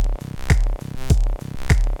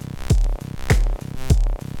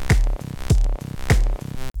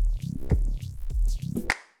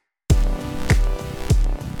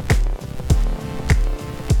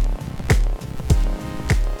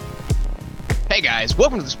Hey guys,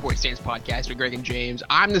 welcome to the Sports Stance Podcast with Greg and James.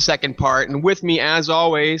 I'm the second part, and with me, as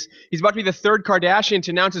always, he's about to be the third Kardashian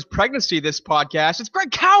to announce his pregnancy this podcast. It's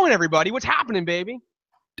Greg Cowan, everybody. What's happening, baby?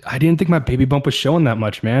 I didn't think my baby bump was showing that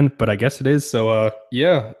much, man, but I guess it is. So,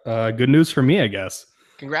 good news for me, I guess.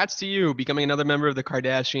 Congrats to you, becoming another member of the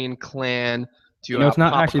Kardashian clan. It's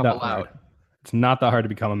not actually that hard. It's not that hard to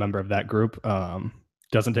become a member of that group.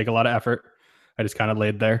 Doesn't take a lot of effort. I just kind of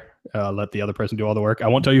laid there, let the other person do all the work. I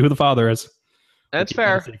won't tell you who the father is. That's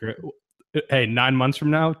fair. Hey, 9 months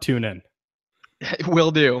from now, tune in.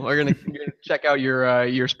 Will do. We're gonna check out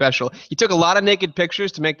your special. You took a lot of naked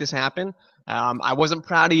pictures to make this happen. I wasn't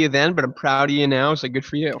proud of you then, but I'm proud of you now. So good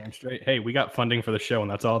for you. Damn straight. Hey, we got funding for the show,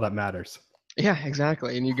 and that's all that matters. Yeah,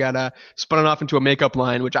 exactly. And you got spun it off into a makeup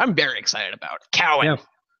line, which I'm very excited about. Cowan,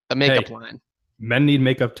 the makeup line. Men need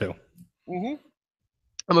makeup too. Mm-hmm.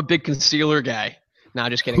 I'm a big concealer guy. No,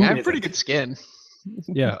 just kidding. I have pretty good skin.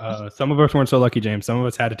 Yeah, some of us weren't so lucky, James. Some of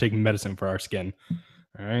us had to take medicine for our skin.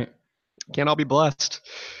 All right. Can't all be blessed.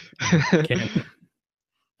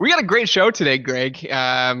 We got a great show today, Greg.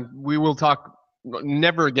 We will talk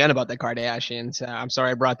never again about the Kardashians. I'm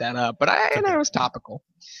sorry I brought that up, but I know it's topical.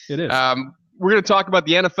 It is. We're going to talk about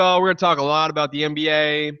the NFL. We're going to talk a lot about the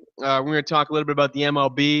NBA. We're going to talk a little bit about the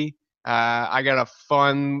MLB. I got a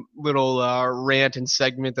fun little rant and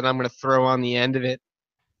segment that I'm going to throw on the end of it.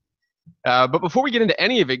 But before we get into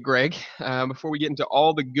any of it, Greg, before we get into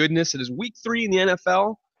all the goodness that is week 3 in the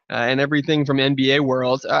NFL and everything from NBA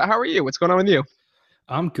world, how are you? What's going on with you?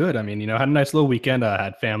 I'm good. I mean, had a nice little weekend. I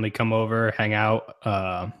had family come over, hang out,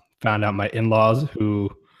 found out my in-laws who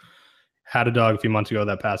had a dog a few months ago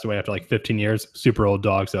that passed away after like 15 years. Super old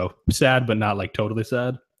dog. So sad, but not like totally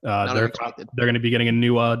sad. They're going to be getting a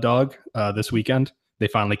new dog this weekend. They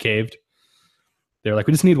finally caved. They're like,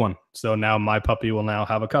 we just need one. So now my puppy will now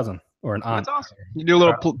have a cousin or an aunt. That's awesome. You do a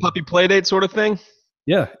little puppy play date sort of thing?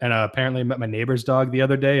 Yeah. And apparently I met my neighbor's dog the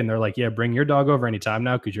other day, and they're like, yeah, bring your dog over anytime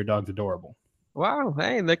now because your dog's adorable. Wow.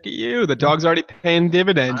 Hey, look at you. The dog's already paying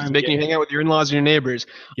dividends. It's making you hang out with your in-laws and your neighbors.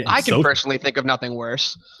 I can personally think of nothing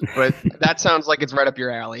worse, but that sounds like it's right up your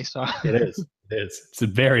alley. So It is. It is. It's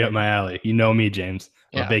very up my alley. You know me, James.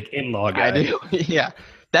 I'm a big in-law guy. I do. Yeah.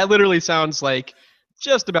 That literally sounds like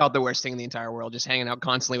just about the worst thing in the entire world, just hanging out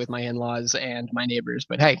constantly with my in-laws and my neighbors.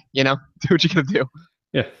 But hey, do what you gotta do.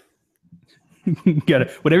 Yeah. Get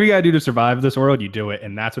it. Whatever you gotta do to survive this world, you do it.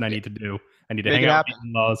 And that's what I need to do. I need to hang out with my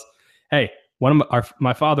in-laws. Hey,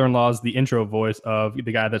 my father-in-law is the intro voice of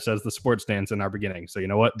the guy that says the sports stance in our beginning. So you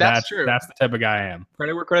know what? That's true. That's the type of guy I am.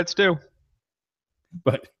 Credit where credit's due.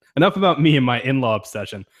 But enough about me and my in-law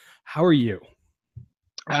obsession. How are you?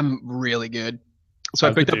 I'm really good. So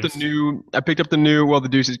I picked up the new. Well, the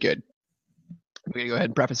Deuce is good. I'm gonna go ahead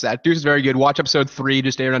and preface that. Deuce is very good. Watch episode 3,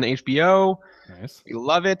 just aired on HBO. Nice. We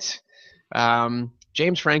love it.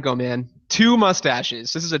 James Franco, man, 2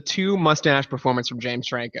 mustaches. This is a 2 mustache performance from James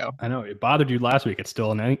Franco. I know it bothered you last week. It's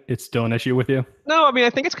still an issue with you. No, I mean I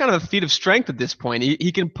think it's kind of a feat of strength at this point.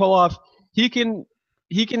 He can pull off. He can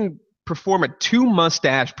perform a 2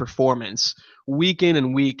 mustache performance week in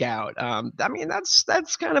and week out. I mean that's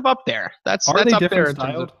kind of up there. That's up there in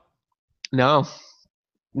terms of, No.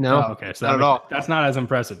 Oh, okay, so not at all. That's not as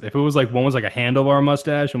impressive. If it was like one was like a handlebar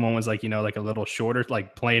mustache and one was like like a little shorter,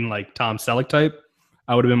 like plain like Tom Selleck type,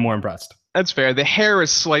 I would have been more impressed. That's fair. The hair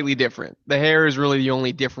is slightly different. The hair is really the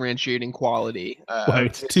only differentiating quality.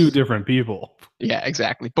 It's 2 different people. Yeah,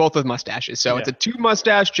 exactly. Both with mustaches. So it's a 2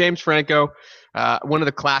 mustache James Franco. One of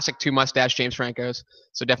the classic 2 mustache James Francos.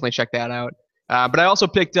 So definitely check that out. But I also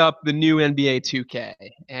picked up the new NBA 2K.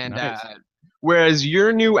 And nice. Whereas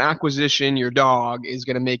your new acquisition, your dog, is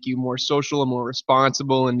going to make you more social and more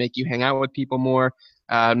responsible and make you hang out with people more,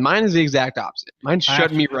 mine is the exact opposite. Mine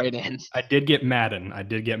shut me right in. I did get Madden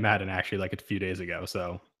actually like a few days ago.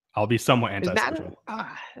 So I'll be somewhat antisocial.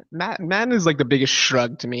 Madden is like the biggest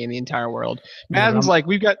shrug to me in the entire world. Madden's like,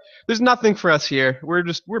 there's nothing for us here. We're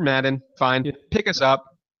Madden. Fine. Yeah. Pick us up.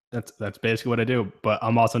 That's basically what I do. But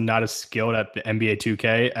I'm also not as skilled at the NBA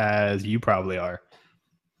 2K as you probably are.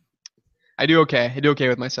 I do okay. I do okay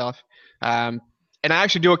with myself. And I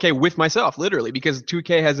actually do okay with myself, literally, because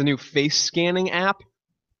 2K has a new face scanning app.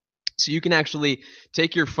 So you can actually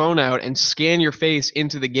take your phone out and scan your face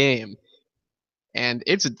into the game. And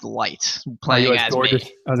it's a delight playing as gorgeous?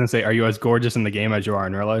 me. I was going to say, are you as gorgeous in the game as you are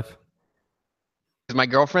in real life? My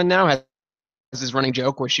girlfriend now has this running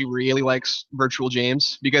joke where she really likes Virtual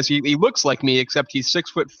James because he looks like me, except he's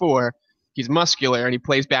 6'4". He's muscular and he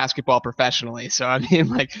plays basketball professionally. So I mean,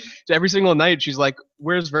 like every single night, she's like,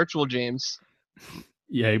 "Where's Virtual James?"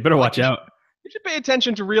 Yeah, you better watch out. You should pay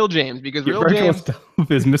attention to real James because Your real James stuff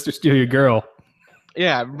is Mr. Steal Your Girl.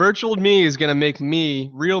 Yeah, virtual me is gonna make me,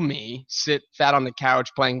 real me, sit fat on the couch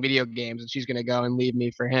playing video games, and she's gonna go and leave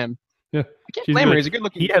me for him. Yeah. I can't She's blame gonna her. be He's a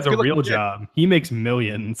like, he has a good looking real kid. job. He makes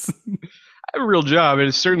millions. I have a real job. I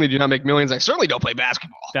certainly do not make millions. I certainly don't play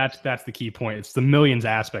basketball. That's the key point. It's the millions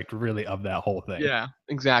aspect really of that whole thing. Yeah,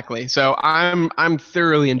 exactly. So I'm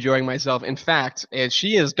thoroughly enjoying myself. In fact, as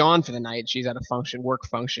she is gone for the night, she's at a function, work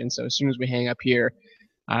function. So as soon as we hang up here,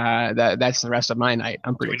 that's the rest of my night.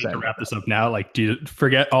 I'm Do pretty we need to excited wrap about this up now? Like, do you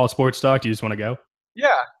forget all sports talk? Do you just want to go? that.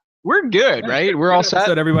 Yeah, we're good, right? We're all Good set.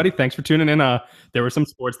 episode, everybody. Thanks for tuning in. There were some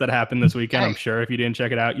sports that happened this weekend. I'm Hey, sure if you didn't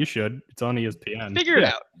check it out, you should. It's on ESPN. figure it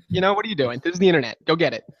out. You know, what are you doing? This is the internet. Go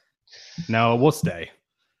get it. No, we'll stay.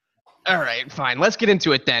 All right, fine. Let's get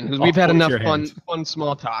into it then, because we've had force enough your hand. fun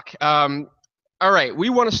small talk. All right, we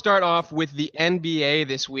want to start off with the NBA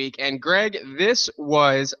this week, and Greg, this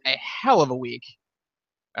was a hell of a week.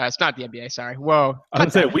 It's not the NBA, sorry. Whoa. I was cut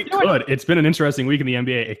gonna say that. we You know what? could. It's been an interesting week in the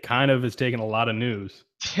NBA. It kind of has taken a lot of news.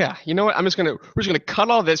 Yeah, you know what? We're just gonna cut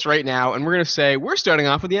all this right now, and we're gonna say we're starting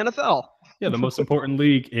off with the NFL. Yeah, the most important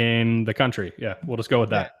league in the country. Yeah, we'll just go with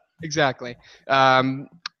that. Exactly.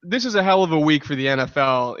 This is a hell of a week for the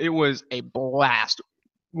NFL. It was a blast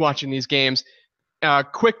watching these games.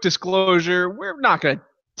 Quick disclosure: we're not gonna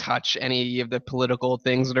touch any of the political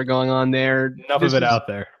things that are going on there. Enough of it out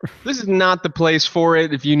there. This is not the place for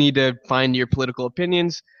it. If you need to find your political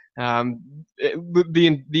opinions, the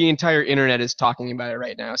entire internet is talking about it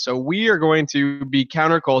right now. So we are going to be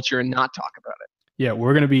counterculture and not talk about it. Yeah,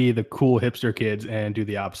 we're gonna be the cool hipster kids and do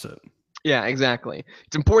the opposite. Yeah, exactly.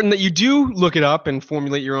 It's important that you do look it up and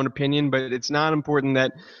formulate your own opinion, but it's not important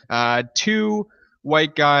that two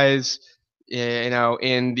white guys,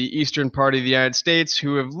 in the eastern part of the United States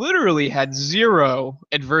who have literally had zero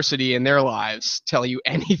adversity in their lives tell you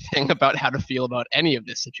anything about how to feel about any of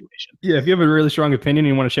this situation. Yeah, if you have a really strong opinion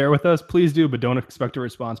and you want to share with us, please do, but don't expect a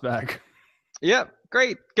response back. Yeah,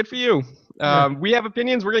 great. Good for you. We have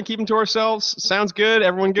opinions. We're going to keep them to ourselves. Sounds good.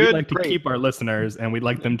 Everyone good? We'd like to keep our listeners, and we'd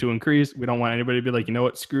like them to increase. We don't want anybody to be like, you know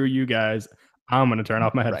what, screw you guys. I'm going to turn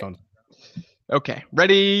off my headphones. Right. Okay,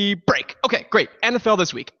 ready, break. Okay, great. NFL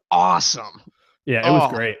this week. Awesome. Yeah, it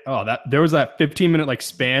was great. There was that 15-minute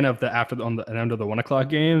span of the on the end of the 1:00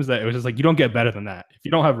 games that it was just like, you don't get better than that. If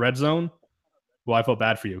you don't have red zone, well, I feel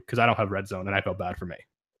bad for you because I don't have red zone, and I feel bad for me.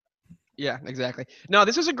 Yeah, exactly. No,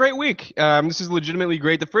 this is a great week. This is legitimately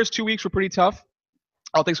great. The first 2 weeks were pretty tough.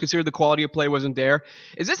 All things considered, the quality of play wasn't there.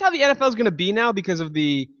 Is this how the NFL is going to be now because of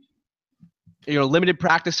the limited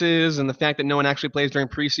practices and the fact that no one actually plays during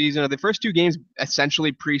preseason? Are the first 2 games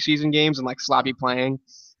essentially preseason games and sloppy playing?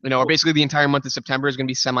 Or basically the entire month of September is going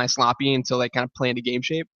to be semi-sloppy until they kind of play into game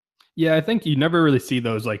shape? Yeah, I think you never really see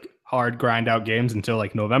those hard grind out games until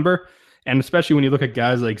November. And especially when you look at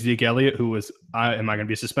guys like Zeke Elliott, who was, am I going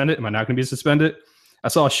to be suspended? Am I not going to be suspended? I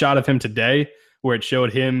saw a shot of him today where it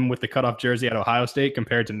showed him with the cutoff jersey at Ohio State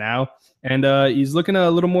compared to now. And he's looking a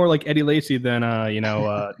little more like Eddie Lacy than,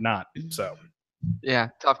 not. So. Yeah,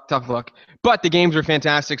 tough look. But the games are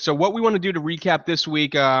fantastic. So what we want to do to recap this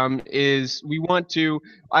week is we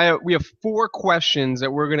have 4 questions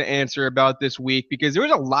that we're going to answer about this week because there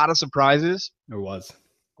was a lot of surprises. There was.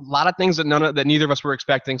 A lot of things that neither of us were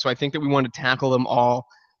expecting. So I think that we want to tackle them all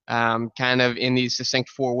kind of in these succinct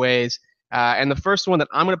 4 ways. And the first one that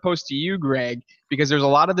I'm going to pose to you, Greg, because there's a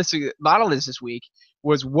lot of this this week,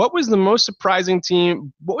 was what was the most surprising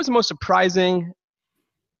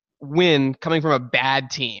win coming from a bad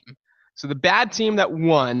team? So the bad team that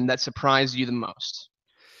won that surprised you the most.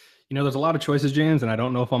 There's a lot of choices, James, and I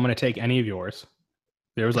don't know if I'm going to take any of yours.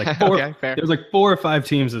 There was 4 okay, fair. There was 4 or 5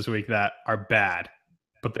 teams this week that are bad,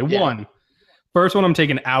 but they won. First one I'm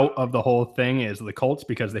taking out of the whole thing is the Colts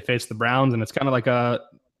because they faced the Browns, and it's kind of like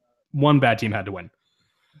one bad team had to win.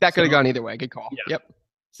 That could have gone either way. Good call. Yeah. Yep.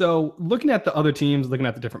 So looking at the other teams, looking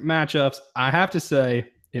at the different matchups, I have to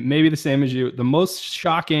say it may be the same as you. The most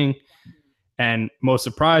shocking and most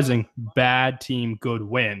surprising bad team good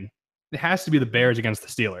win, it has to be the Bears against the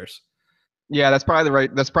Steelers. Yeah, that's probably the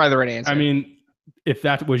right answer. I mean, if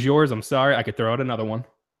that was yours, I'm sorry. I could throw out another one.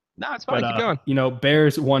 No, it's fine. Keep going.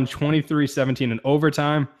 Bears won 23-17 in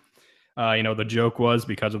overtime. The joke was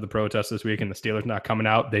because of the protests this week and the Steelers not coming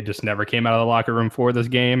out, they just never came out of the locker room for this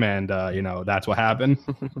game. And, that's what happened.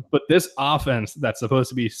 But this offense that's supposed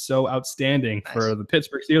to be so outstanding for the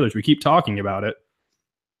Pittsburgh Steelers, we keep talking about it.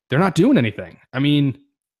 They're not doing anything. I mean,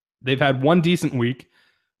 they've had one decent week.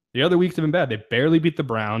 The other weeks have been bad. They barely beat the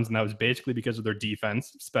Browns, and that was basically because of their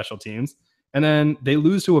defense, special teams. And then they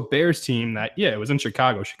lose to a Bears team that, it was in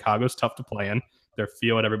Chicago. Chicago's tough to play in. Their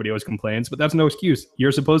field, everybody always complains, but that's no excuse.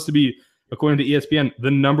 You're supposed to be, according to ESPN,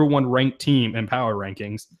 the number 1 ranked team in power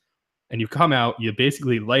rankings. and you come out, you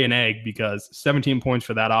basically lay an egg because 17 points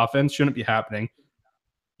for that offense shouldn't be happening.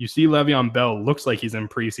 You see Le'Veon Bell looks like he's in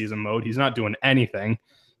preseason mode. He's not doing anything.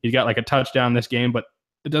 He's got like a touchdown this game, but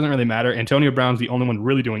it doesn't really matter. Antonio Brown's the only one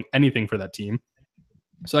really doing anything for that team.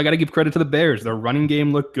 So I got to give credit to the Bears. Their running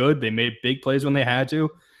game looked good. They made big plays when they had to.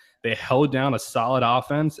 They held down a solid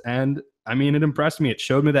offense, and I mean, it impressed me. It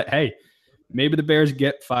showed me that, hey, maybe the Bears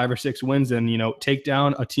get 5 or 6 wins and, take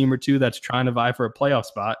down a team or two that's trying to vie for a playoff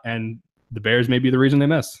spot, and the Bears may be the reason they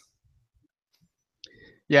miss.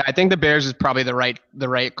 Yeah, I think the Bears is probably the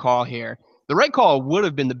right call here. The right call would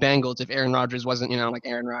have been the Bengals if Aaron Rodgers wasn't, like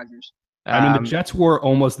Aaron Rodgers. I mean, the Jets were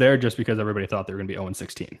almost there just because everybody thought they were going to be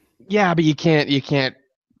 0-16. Yeah, but you can't, you can't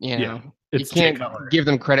give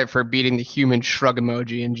them credit for beating the human shrug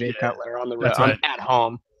emoji and Jay Cutler on the road at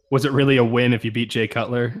home. Was it really a win if you beat Jay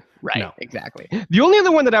Cutler? Right, no. Exactly. The only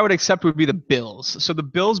other one that I would accept would be the Bills. So the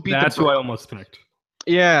Bills beat That's who I almost picked.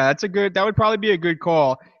 Yeah, that would probably be a good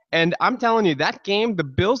call. And I'm telling you, that game, the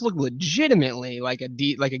Bills look legitimately like a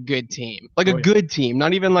good team, good team,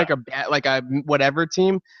 not even like a whatever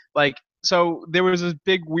team. So there was this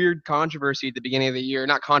big weird controversy at the beginning of the year,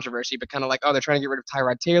 not controversy, but kind of like, oh, they're trying to get rid of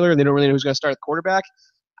Tyrod Taylor and they don't really know who's going to start at quarterback.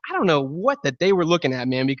 I don't know what that they were looking at,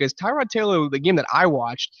 man, because Tyrod Taylor, the game that I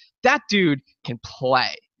watched, that dude can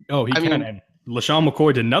play. Oh, he can. And LaShawn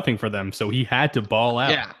McCoy did nothing for them, so he had to ball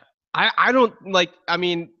out. Yeah. I don't like, I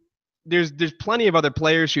mean, there's plenty of other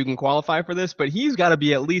players who can qualify for this, but he's got to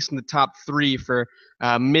be at least in the top 3 for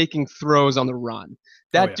making throws on the run.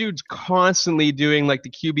 That dude's constantly doing like the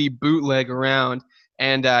QB bootleg around.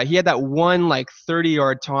 And he had that one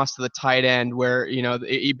 30-yard toss to the tight end where,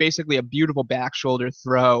 he basically a beautiful back shoulder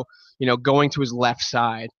throw, going to his left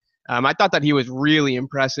side. I thought that he was really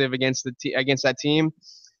impressive against that team.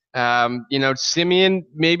 Simeon,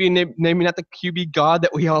 maybe not the QB god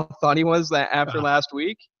that we all thought he was after last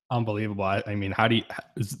week. Unbelievable. I mean,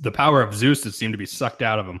 the power of Zeus has seemed to be sucked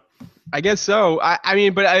out of him. I guess so. I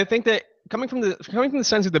mean, but I think that coming from the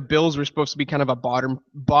sense that the Bills were supposed to be kind of a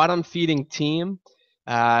bottom feeding team,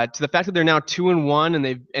 to the fact that they're now 2-1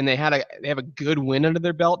 and they have a good win under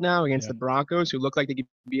their belt now against the Broncos, who look like they could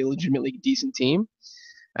be a legitimately decent team.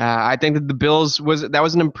 I think that the Bills was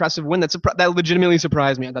an impressive win. That legitimately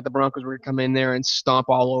surprised me. I thought the Broncos were going to come in there and stomp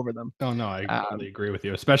all over them. Oh, no, I completely agree with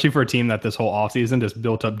you, especially for a team that this whole offseason just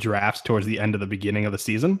built up drafts towards the end of the beginning of the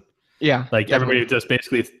season. Yeah. Everybody just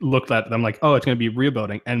basically looked at them like, oh, it's going to be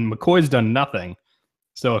rebuilding. And McCoy's done nothing.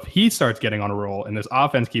 So if he starts getting on a roll and this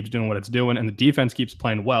offense keeps doing what it's doing and the defense keeps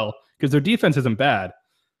playing well, because their defense isn't bad,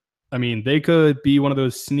 I mean, they could be one of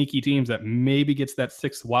those sneaky teams that maybe gets that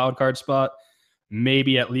 6th wildcard spot,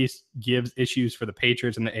 maybe at least gives issues for the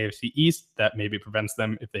Patriots in the AFC East that maybe prevents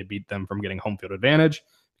them if they beat them from getting home field advantage.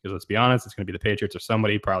 Because let's be honest, it's going to be the Patriots or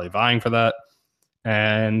somebody probably vying for that.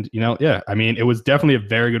 And, I mean, it was definitely a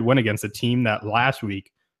very good win against a team that last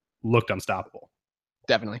week looked unstoppable.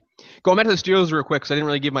 Definitely. Going back to the Steelers real quick, because I didn't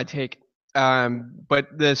really give my take. But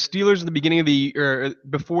the Steelers at the beginning of the year,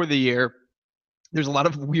 before the year, there's a lot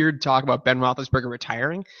of weird talk about Ben Roethlisberger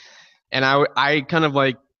retiring. And I kind of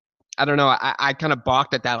I don't know. I kind of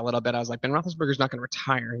balked at that a little bit. I was like, Ben Roethlisberger's not going to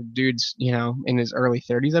retire. Dude's, in his early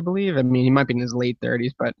 30s, I believe. I mean, he might be in his late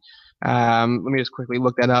 30s, but let me just quickly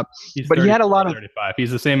look that up. But he had a lot of 35.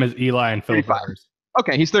 He's the same as Eli and Philip Rivers.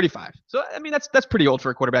 Okay, he's 35. So I mean, that's pretty old for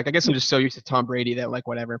a quarterback. I guess I'm just so used to Tom Brady that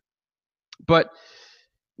whatever. But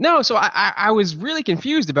no, so I was really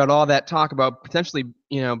confused about all that talk about potentially,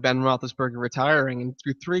 Ben Roethlisberger retiring. And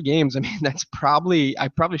through 3 games, I mean, I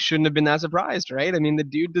probably shouldn't have been that surprised, right? I mean, the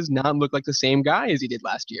dude does not look like the same guy as he did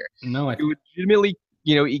last year. No, he legitimately,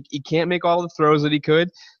 he can't make all the throws that he could.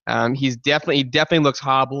 He definitely looks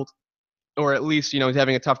hobbled, or at least, he's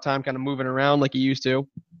having a tough time kind of moving around like he used to.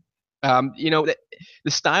 The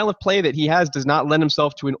style of play that he has does not lend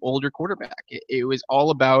himself to an older quarterback. It was all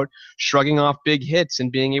about shrugging off big hits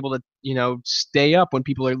and being able to, stay up when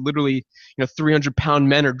people are literally, 300-pound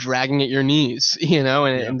men are dragging at your knees, and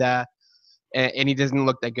he doesn't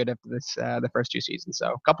look that good after the first 2 seasons.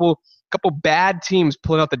 So a couple bad teams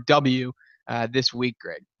pulling out the W this week,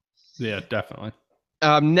 Greg. Yeah, definitely.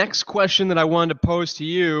 Next question that I wanted to pose to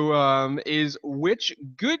you is which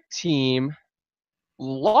good team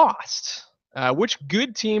lost? Which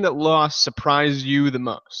good team that lost surprised you the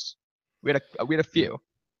most? We had a few.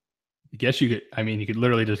 I guess you could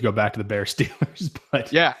literally just go back to the Bears Steelers,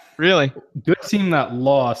 but yeah, really good team that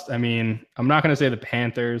lost. I mean, I'm not going to say the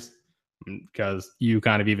Panthers because you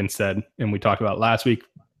kind of even said, and we talked about last week,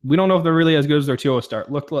 we don't know if they're really as good as their 2-0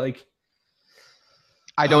 start looked like.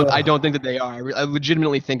 I don't think that they are. I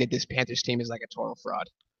legitimately think that this Panthers team is like a total fraud.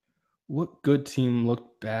 What good team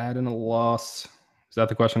looked bad in a loss? Is that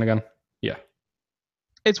the question again?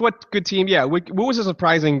 It's what good team. Yeah. What was a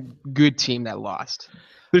surprising good team that lost?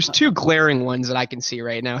 There's two glaring ones that I can see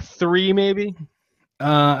right now. Three, maybe.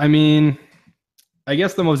 I mean, I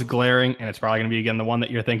guess the most glaring, and it's probably going to be again the one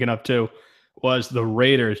that you're thinking of too, was the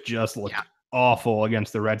Raiders just looked awful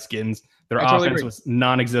against the Redskins. Their offense was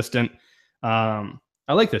non-existent. I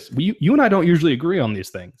like this. You and I don't usually agree on these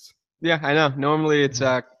things. Yeah, I know. Normally it's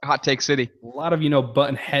hot take city. A lot of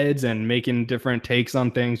button heads and making different takes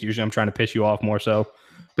on things. Usually I'm trying to piss you off more so.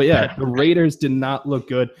 But yeah, the Raiders did not look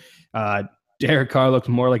good. Derek Carr looked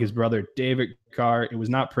more like his brother David Carr. It was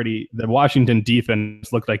not pretty. The Washington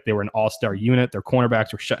defense looked like they were an all-star unit. Their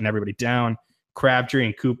cornerbacks were shutting everybody down. Crabtree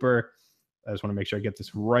and Cooper. I just want to make sure I get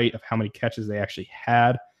this right of how many catches they actually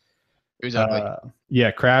had. It was ugly.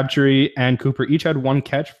 Yeah, Crabtree and Cooper each had one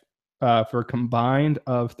catch for a combined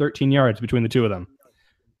of 13 yards between the two of them.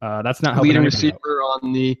 That's not helping.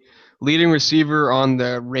 Leading receiver on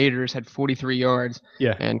the Raiders had 43 yards.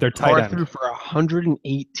 Yeah, and their tight end threw for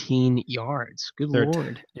 118 yards. Good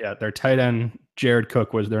Lord. Yeah, their tight end Jared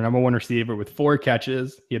Cook was their number one receiver with 4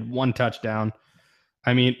 catches. He had 1 touchdown.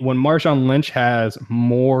 I mean, when Marshawn Lynch has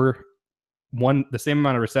the same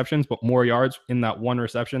amount of receptions but more yards in that one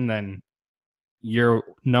reception than your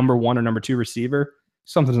number 1 or number 2 receiver,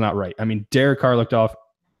 something's not right. I mean, Derek Carr looked off.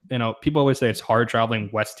 People always say it's hard traveling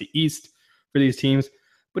west to east for these teams,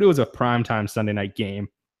 but it was a primetime Sunday night game.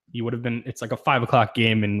 It's like a 5:00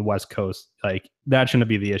 game in West Coast. Like, that shouldn't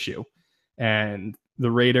be the issue. And the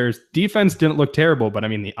Raiders defense didn't look terrible, but I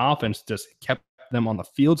mean, the offense just kept them on the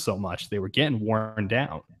field so much. They were getting worn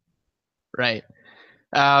down. Right.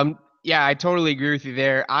 Yeah, I totally agree with you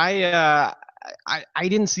there. I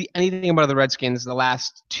didn't see anything about the Redskins the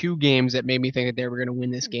last 2 games that made me think that they were going to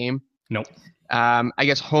win this game. Nope. I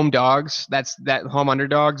guess home dogs. That home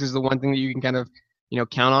underdogs is the one thing that you can kind of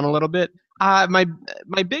count on a little bit. My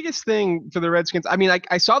biggest thing for the Redskins. I mean,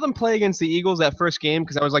 I saw them play against the Eagles that first game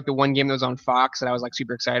because that was like the one game that was on Fox, and I was like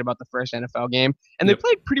super excited about the first NFL game. And they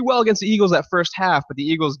played pretty well against the Eagles that first half, but the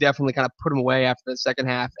Eagles definitely kind of put them away after the second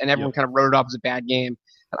half, and everyone kind of wrote it off as a bad game.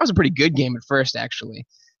 That was a pretty good game at first, actually.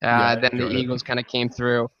 Then the Eagles kind of came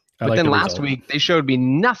through. But then last week, they showed me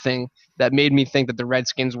nothing that made me think that the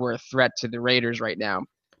Redskins were a threat to the Raiders right now.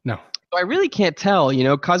 No. So I really can't tell.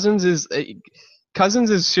 Cousins is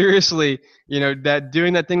seriously, that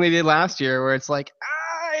doing that thing they did last year where it's like,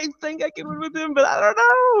 I think I can win with him, but I don't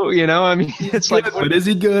know. I mean, it's like, but is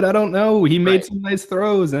he good? I don't know. He made some nice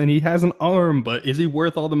throws and he has an arm, but is he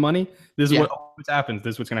worth all the money? This is what always happens.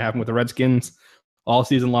 This is what's going to happen with the Redskins all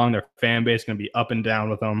season long. Their fan base is going to be up and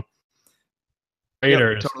down with them.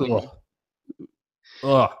 Raiders. Yep, totally.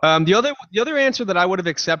 The other answer that I would have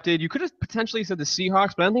accepted, you could have potentially said the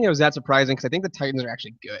Seahawks, but I don't think it was that surprising because I think the Titans are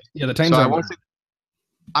actually good. Yeah, the Titans are.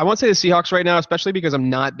 I won't say the Seahawks right now, especially because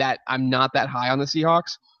I'm not that high on the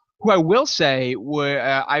Seahawks. Who I will say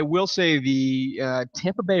the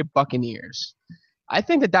Tampa Bay Buccaneers. I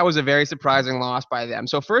think that was a very surprising loss by them.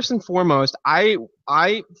 So first and foremost, I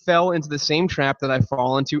fell into the same trap that I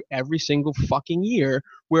fall into every single fucking year,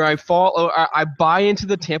 where I buy into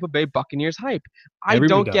the Tampa Bay Buccaneers hype. Everybody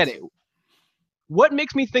don't get it. What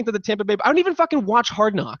makes me think that the Tampa Bay? I don't even fucking watch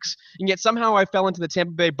Hard Knocks, and yet somehow I fell into the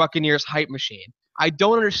Tampa Bay Buccaneers hype machine. I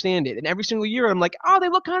don't understand it, and every single year I'm like, oh, they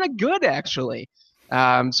look kind of good actually.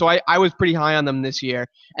 So I was pretty high on them this year.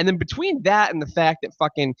 And then between that and the fact that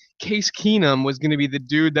fucking Case Keenum was going to be the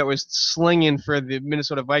dude that was slinging for the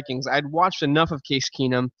Minnesota Vikings, I'd watched enough of Case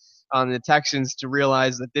Keenum on the Texans to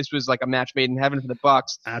realize that this was like a match made in heaven for the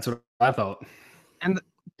Bucs. That's what I thought. And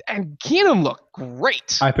Keenum looked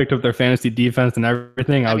great. I picked up their fantasy defense and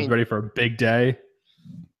everything. I was ready for a big day.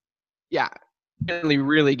 Yeah, really,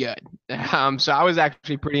 really good. So I was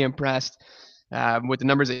actually pretty impressed. With the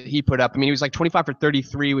numbers that he put up. I mean, he was like 25 for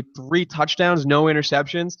 33 with 3 touchdowns, no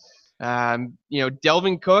interceptions.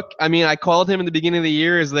 Delvin Cook, I mean, I called him in the beginning of the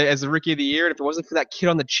year as the rookie of the year, and if it wasn't for that kid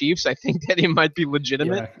on the Chiefs, I think that he might be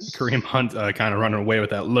legitimate. Yeah, Kareem Hunt kind of running away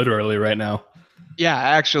with that literally right now. Yeah,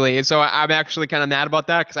 actually. And so I'm actually kind of mad about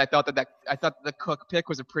that because I thought the Cook pick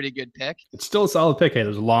was a pretty good pick. It's still a solid pick. Hey,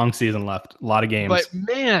 there's a long season left, a lot of games. But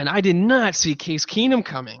man, I did not see Case Keenum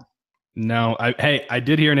coming. No, I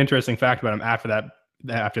did hear an interesting fact about him after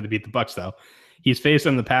they beat the Bucs though. He's faced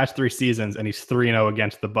them the past 3 seasons, and he's 3-0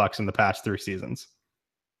 against the Bucs in the past 3 seasons.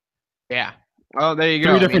 Yeah. Well, there you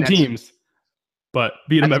go. 3 different teams, but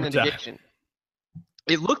beat them every time.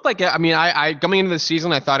 It looked like I coming into the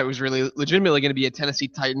season, I thought it was really legitimately going to be a Tennessee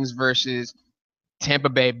Titans versus Tampa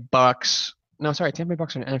Bay Bucs. No, sorry, Tampa Bay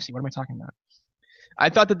Bucs are an NFC. What am I talking about? I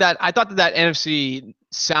thought that NFC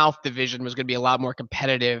South division was going to be a lot more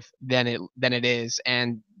competitive than it is,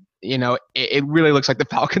 and it really looks like the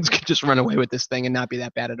Falcons could just run away with this thing and not be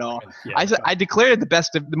that bad at all. Yeah, I declared it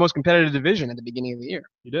the most competitive division at the beginning of the year.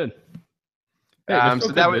 you did. Hey,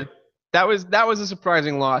 So that was a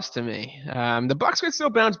surprising loss to me. The Bucs could still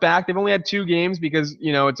bounce back. They've only had 2 games because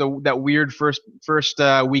it's that weird first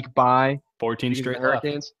week bye. 14 straight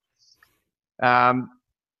Hurricanes.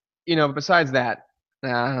 Besides that,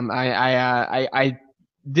 I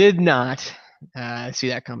did not see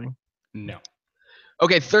that coming. No.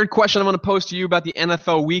 Okay, third question I'm going to pose to you about the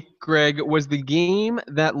NFL week, Greg, was the game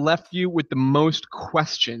that left you with the most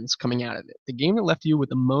questions coming out of it. The game that left you with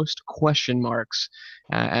the most question marks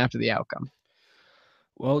after the outcome.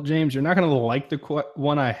 Well, James, you're not going to like the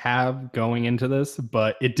one I have going into this,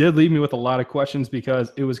 but it did leave me with a lot of questions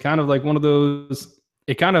because it was kind of like one of those.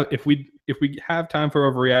 It kind of, if we have time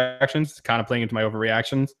for overreactions, it's kind of playing into my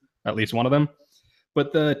overreactions, at least one of them.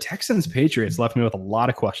 But the Texans-Patriots left me with a lot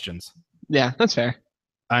of questions. Yeah, that's fair.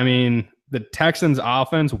 I mean, the Texans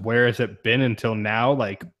offense, where has it been until now?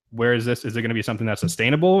 Like, where is this? Is it going to be something that's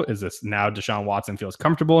sustainable? Is this now Deshaun Watson feels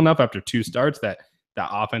comfortable enough after 2 starts that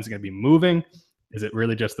offense is going to be moving? Is it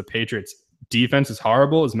really just the Patriots defense is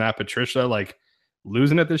horrible? Is Matt Patricia like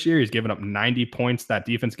losing it this year? He's given up 90 points. That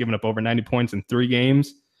defense given up over 90 points in 3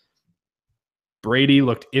 games. Brady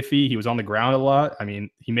looked iffy. He was on the ground a lot. I mean,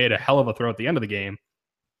 he made a hell of a throw at the end of the game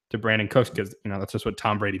to Brandon Cooks because, that's just what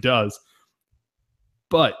Tom Brady does.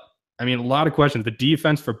 But, I mean, a lot of questions. The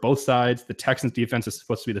defense for both sides, the Texans defense is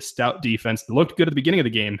supposed to be the stout defense. It looked good at the beginning of the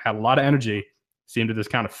game, had a lot of energy, seemed to just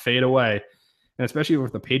kind of fade away. And especially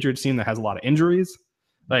with the Patriots team that has a lot of injuries.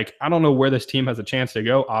 Like, I don't know where this team has a chance to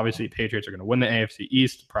go. Obviously, Patriots are going to win the AFC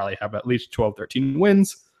East, probably have at least 12, 13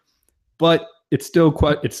 wins. But it's still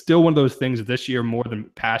one of those things this year more than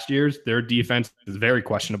past years. Their defense is very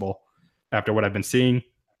questionable after what I've been seeing.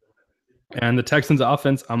 And the Texans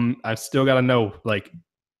offense, I've still got to know, like,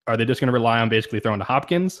 are they just going to rely on basically throwing to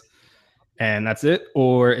Hopkins and that's it?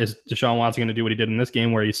 Or is Deshaun Watson going to do what he did in this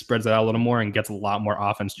game where he spreads it out a little more and gets a lot more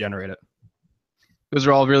offense generated? Those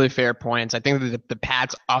are all really fair points. I think that the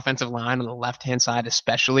Pats' offensive line on the left-hand side,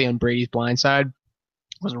 especially on Brady's blind side,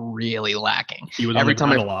 was really lacking. He was on the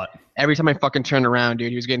ground a lot. Every time I fucking turned around,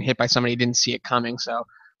 dude, he was getting hit by somebody. He didn't see it coming. So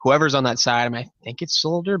whoever's on that side, I think it's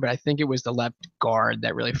Solder, but I think it was the left guard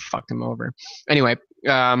that really fucked him over. Anyway,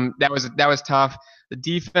 that was tough. The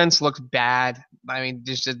defense looks bad. I mean,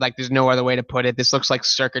 just like there's no other way to put it. This looks like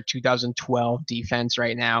circa 2012 defense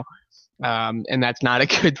right now. And that's not a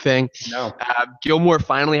good thing. No. Gilmore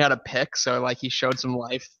finally had a pick, so like he showed some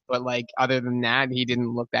life. But like other than that, he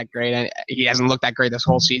didn't look that great, and he hasn't looked that great this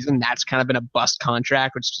whole season. That's kind of been a bust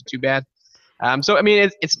contract, which is too bad. So I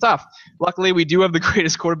mean, it's tough. Luckily, we do have the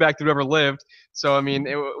greatest quarterback that ever lived. So I mean,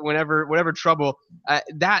 whatever trouble,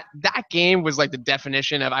 that game was like the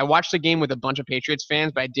definition of. I watched the game with a bunch of Patriots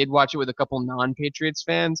fans, but I did watch it with a couple non-Patriots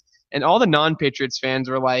fans, and all the non-Patriots fans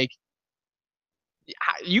were like,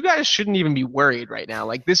 you guys shouldn't even be worried right now.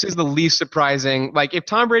 Like, this is the least surprising. Like, if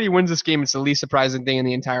Tom Brady wins this game, it's the least surprising thing in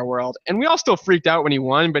the entire world. And we all still freaked out when he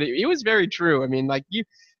won, but it was very true. I mean, like,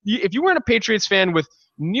 if you weren't a Patriots fan with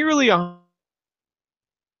nearly a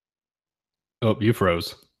you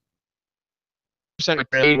froze.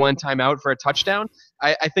 one timeout for a touchdown,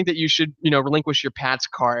 I think that you should, relinquish your Pats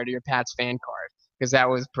card or your Pats fan card, because that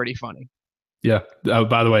was pretty funny. Yeah.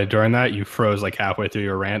 By the way, during that, you froze like halfway through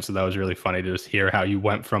your rant, so that was really funny to just hear how you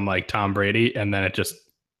went from like Tom Brady and then it just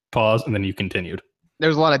paused and then you continued.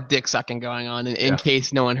 There's a lot of dick sucking going on in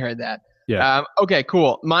case no one heard that. Yeah. Okay,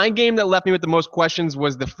 cool. My game that left me with the most questions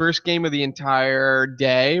was the first game of the entire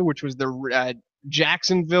day, which was the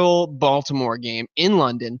Jacksonville-Baltimore game in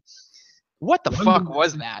London. What the fuck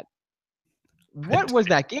was that? What was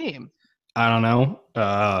that game? I don't know.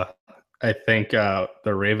 I think the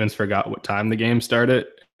Ravens forgot what time the game started,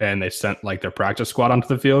 and they sent like their practice squad onto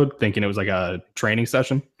the field thinking it was like a training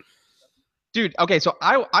session. Dude, okay, so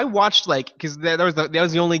I watched because that was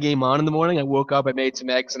the only game on in the morning. I woke up, I made some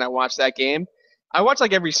eggs, and I watched that game. I watched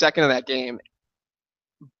like every second of that game.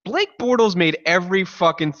 Blake Bortles made every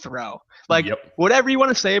fucking throw. Like, Whatever you want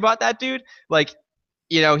to say about that dude, like,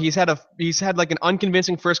 he's had like an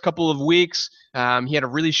unconvincing first couple of weeks. He had a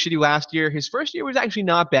really shitty last year. His first year was actually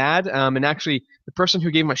not bad. And actually, the person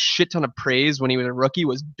who gave him a shit ton of praise when he was a rookie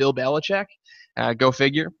was Bill Belichick. Go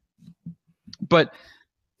figure. But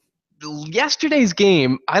yesterday's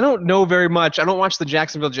game, I don't know very much. I don't watch the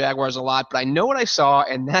Jacksonville Jaguars a lot, but I know what I saw,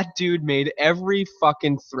 and that dude made every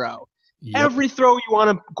fucking throw. Every throw you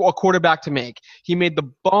want a quarterback to make. He made the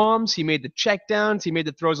bombs. He made the checkdowns. He made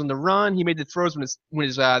the throws on the run. He made the throws when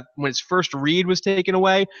his first read was taken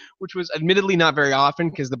away, which was admittedly not very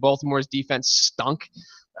often because the Baltimore's defense stunk.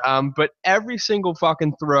 But every single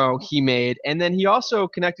fucking throw he made, and then he also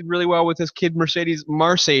connected really well with his kid Mercedes,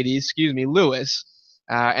 Lewis,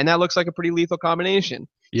 and that looks like a pretty lethal combination.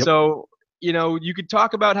 Yep. So, you could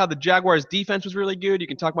talk about how the Jaguars' defense was really good. You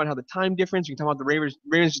can talk about how the time difference. You can talk about the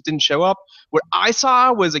Ravens just didn't show up. What I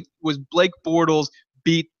saw was Blake Bortles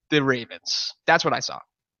beat the Ravens. That's what I saw.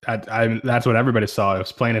 That's what everybody saw. It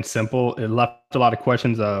was plain and simple. It left a lot of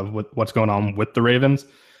questions of what's going on with the Ravens.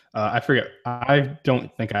 I forget. I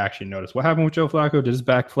don't think I actually noticed. What happened with Joe Flacco? Did his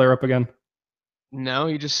back flare up again? No,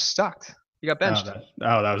 he just sucked. He got benched.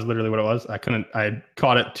 That was literally what it was. I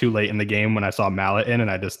caught it too late in the game when I saw Mallet in, and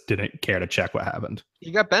I just didn't care to check what happened.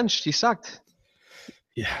 He got benched. He sucked.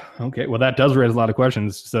 Yeah. Okay. Well, that does raise a lot of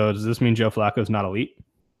questions. So does this mean Joe Flacco's not elite?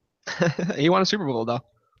 He won a Super Bowl, though.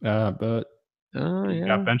 But he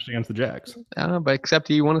got benched against the Jags. But except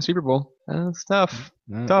he won a Super Bowl. It's tough.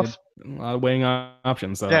 Tough. A lot of weighing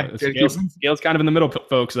options. Yeah, scale's kind of in the middle,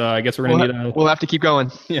 folks. I guess we're going to We'll have to keep going.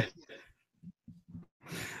 Yeah.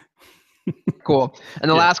 Cool. And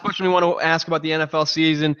the last question we want to ask about the NFL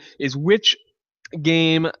season is which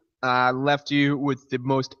game left you with the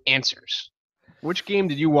most answers? Which game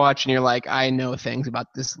did you watch and you're like, I know things about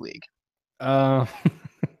this league? Do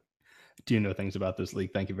you know things about this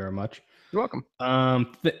league? Thank you very much. You're welcome.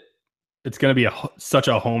 It's going to be such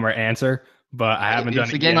a homer answer, but I haven't done it.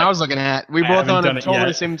 It's the game I was looking at. We both on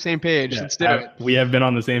totally the same page. Yeah, Let's do it. We have been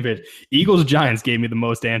on the same page. Eagles-Giants gave me the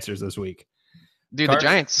most answers this week. Dude, the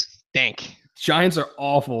Giants stink. Giants are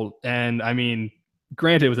awful. And I mean,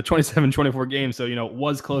 granted, it was a 27-24 game, so, it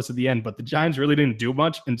was close at the end, but the Giants really didn't do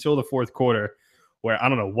much until the fourth quarter, where I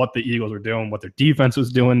don't know what the Eagles were doing, what their defense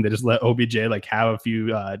was doing. They just let OBJ have a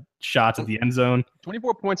few shots at the end zone.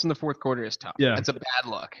 24 points in the fourth quarter is tough. Yeah. That's a bad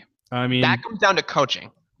look. I mean, that comes down to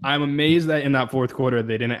coaching. I'm amazed that in that fourth quarter,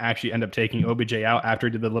 they didn't actually end up taking OBJ out after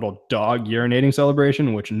he did the little dog urinating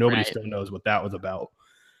celebration, which nobody still knows what that was about.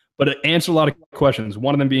 But it answered a lot of questions.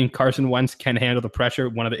 One of them being Carson Wentz can handle the pressure.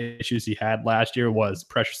 One of the issues he had last year was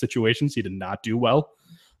pressure situations. He did not do well.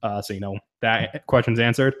 So, that question's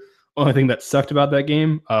answered. Only thing that sucked about that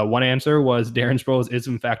game, one answer was Darren Sproles is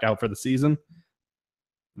in fact out for the season.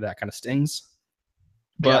 That kind of stings.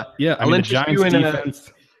 But I mean, the Giants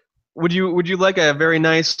defense. Would you like a very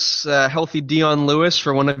nice, healthy Dion Lewis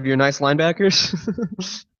for one of your nice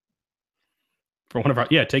linebackers? For one of our,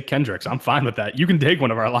 take Kendricks. I'm fine with that. You can take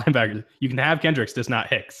one of our linebackers. You can have Kendricks, just not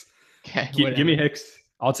Hicks. Okay, give me Hicks.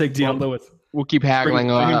 I'll take Dion Lewis. We'll keep haggling.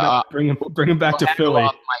 Bring him back to Philly.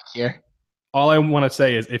 Here. All I want to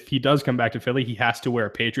say is if he does come back to Philly, he has to wear a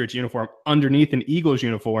Patriots uniform underneath an Eagles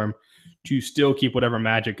uniform to still keep whatever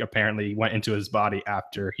magic apparently went into his body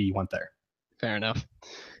after he went there. Fair enough.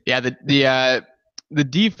 Yeah, the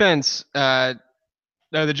defense.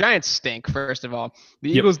 No, the Giants stink. First of all,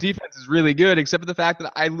 the Eagles' defense is really good, except for the fact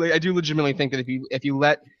that I do legitimately think that if you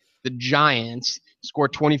let the Giants score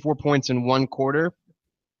 24 points in one quarter,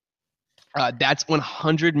 that's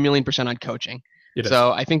 100 million% on coaching.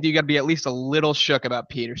 So I think you got to be at least a little shook about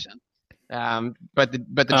Peterson. But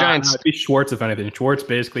the Giants. It'd be Schwartz, if anything. Schwartz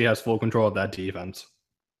basically has full control of that defense.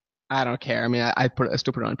 I don't care. I mean, I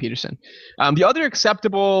still put it on Peterson. The other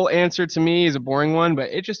acceptable answer to me is a boring one, but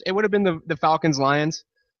it would have been the Falcons Lions.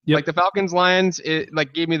 Yep. Like the Falcons Lions, it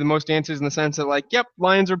gave me the most answers in the sense that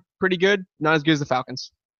Lions are pretty good, not as good as the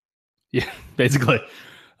Falcons. Yeah, basically.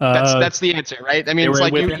 That's the answer, right? I mean, they it's were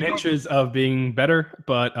like within inches of being better,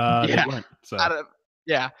 but they weren't. So.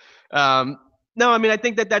 No, I mean, I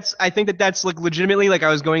think that's legitimately I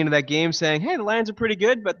was going into that game saying, hey, the Lions are pretty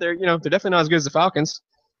good, but they're definitely not as good as the Falcons.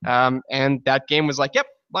 And that game was yep,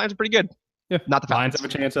 Lions are pretty good. Yeah, not the Falcons. Lions have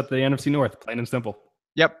a chance at the NFC North, plain and simple.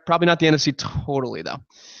 Yep, probably not the NFC totally though.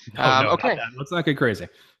 No, okay, let's not get crazy.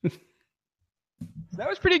 That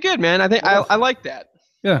was pretty good, man. I think I like that.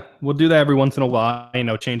 Yeah, we'll do that every once in a while.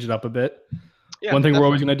 Change it up a bit. Yeah, one thing we're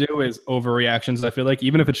always going to do is overreactions. I feel like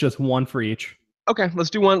even if it's just one for each. Okay, let's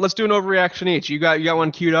do one. Let's do an overreaction each. You got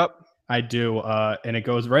one queued up? I do, and it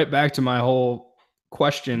goes right back to my whole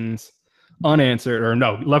questions unanswered, or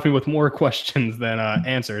no, left me with more questions than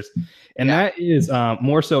answers. And that is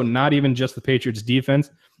more so not even just the Patriots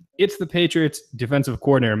defense. It's the Patriots defensive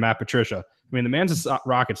coordinator, Matt Patricia. I mean, the man's a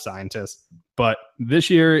rocket scientist, but this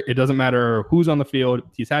year it doesn't matter who's on the field.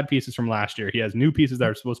 He's had pieces from last year. He has new pieces that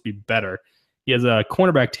are supposed to be better. He has a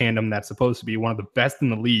cornerback tandem that's supposed to be one of the best in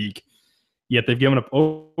the league, yet they've given up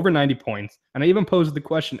over 90 points. And I even posed the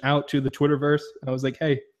question out to the Twitterverse. I was like,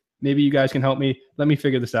 hey, maybe you guys can help me. Let me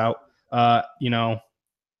figure this out.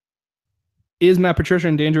 Is Matt Patricia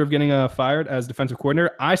in danger of getting fired as defensive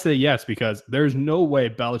coordinator? I say yes, because there's no way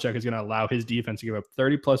Belichick is going to allow his defense to give up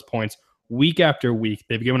 30-plus points week after week.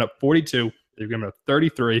 They've given up 42 They gave him a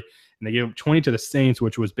 33, and they gave him 20 to the Saints,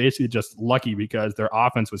 which was basically just lucky because their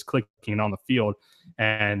offense was clicking on the field,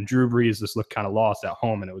 and Drew Brees just looked kind of lost at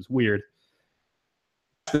home, and it was weird.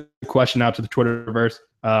 The question out to the Twitterverse.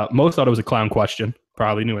 Most thought it was a clown question,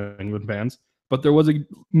 probably New England fans, but there was a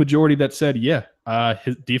majority that said, yeah,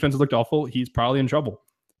 his defense looked awful. He's probably in trouble.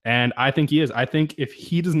 And I think he is. I think if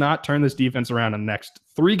he does not turn this defense around in the next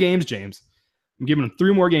 3 games, James, I'm giving him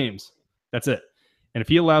 3 more games. That's it. And if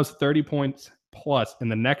he allows 30 points plus in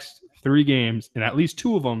the next 3 games, and at least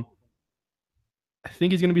 2 of them, I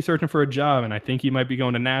think he's going to be searching for a job, and I think he might be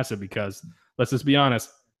going to NASA because, let's just be honest,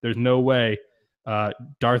 there's no way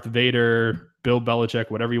Darth Vader, Bill Belichick,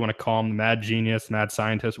 whatever you want to call him, the mad genius, mad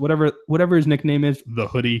scientist, whatever his nickname is, the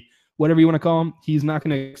hoodie, whatever you want to call him, he's not going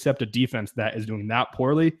to accept a defense that is doing that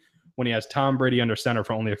poorly when he has Tom Brady under center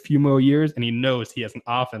for only a few more years, and he knows he has an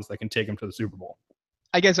offense that can take him to the Super Bowl.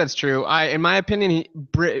 I guess that's true. In my opinion,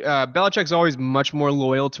 Belichick's always much more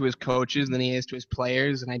loyal to his coaches than he is to his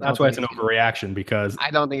players, and that's why it's an overreaction because I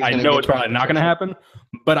don't think I know it's probably not going to happen,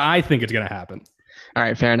 but I think it's going to happen. All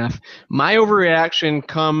right, fair enough. My overreaction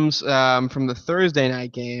comes from the Thursday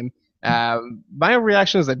night game. My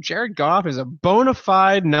overreaction is that Jared Goff is a bona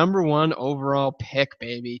fide number 1 overall pick,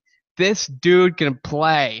 baby. This dude can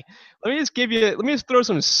play. Let me just throw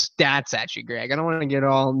some stats at you, Greg. I don't want to get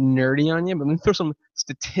all nerdy on you, but let me throw some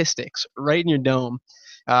statistics right in your dome.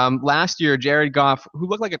 Last year, Jared Goff, who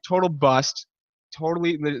looked like a total bust,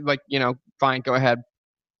 totally fine, go ahead.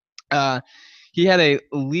 He had a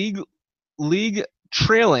league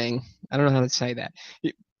trailing, I don't know how to say that,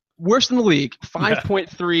 worse than the league,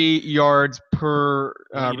 5.3 yards per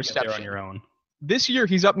reception. On your own. This year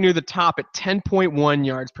he's up near the top at 10.1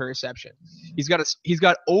 yards per reception. He's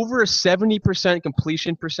got over a 70%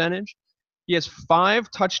 completion percentage. He has 5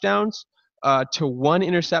 touchdowns to 1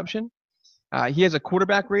 interception. He has a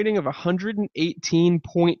quarterback rating of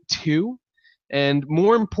 118.2, and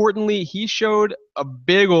more importantly, he showed a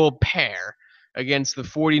big old pair against the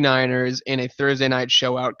 49ers in a Thursday night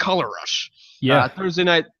showout, color rush. Thursday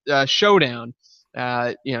night showdown,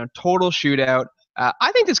 total shootout.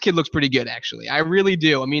 I think this kid looks pretty good, actually. I really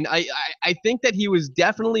do. I mean, I think that he was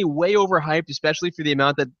definitely way overhyped, especially for the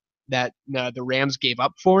amount that the Rams gave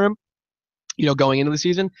up for him, going into the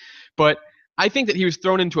season. But I think that he was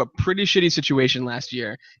thrown into a pretty shitty situation last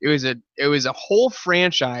year. It was a whole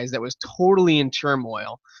franchise that was totally in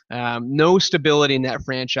turmoil. No stability in that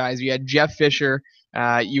franchise. You had Jeff Fisher.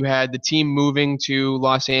 You had the team moving to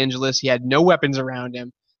Los Angeles. He had no weapons around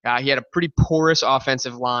him. He had a pretty porous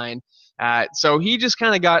offensive line. So he just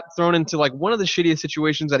kind of got thrown into like one of the shittiest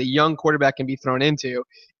situations that a young quarterback can be thrown into.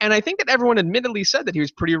 And I think that everyone admittedly said that he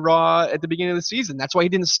was pretty raw at the beginning of the season. That's why he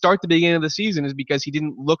didn't start the beginning of the season, is because he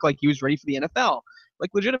didn't look like he was ready for the NFL, like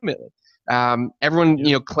legitimately. Everyone,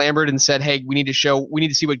 clamored and said, hey, we need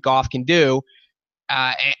to see what Goff can do.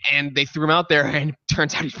 And they threw him out there, and it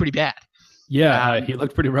turns out he's pretty bad. Yeah, he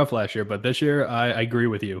looked pretty rough last year, but this year I agree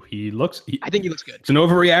with you. I think he looks good. It's an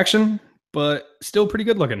overreaction, but still pretty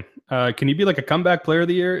good looking. Can he be like a comeback player of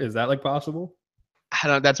the year? Is that like possible? I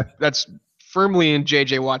don't know. That's firmly in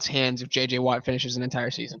J.J. Watt's hands if J.J. Watt finishes an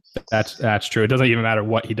entire season. That's true. It doesn't even matter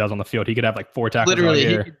what he does on the field. He could have like 4 tackles literally,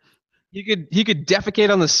 all year. He could defecate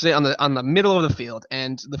on the middle of the field,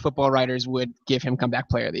 and the football writers would give him comeback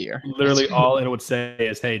player of the year. Literally, all it would say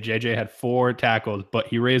is, "Hey, JJ had 4 tackles, but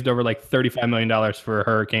he raised over like $35 million for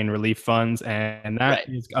hurricane relief funds, and that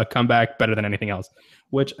is a comeback better than anything else."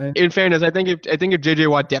 Which, in fairness, I think if JJ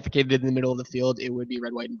Watt defecated in the middle of the field, it would be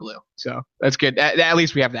red, white, and blue. So that's good. At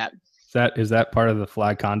least we have that. Is that part of the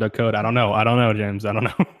flag conduct code? I don't know, James. I don't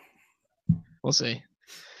know. We'll see.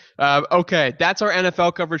 Okay, that's our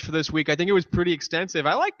NFL coverage for this week. I think it was pretty extensive.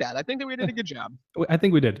 I like that. I think that we did a good job. I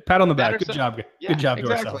think we did. Pat on the back. Good job. Good job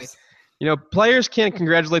to ourselves. Players can't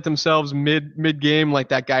congratulate themselves mid game like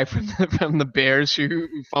that guy from the Bears who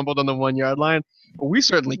fumbled on the 1-yard line. But we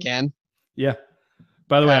certainly can. Yeah.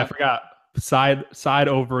 By the way, I forgot. Side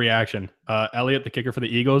overreaction. Elliott, the kicker for the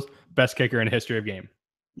Eagles, best kicker in history of game.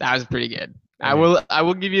 That was pretty good. I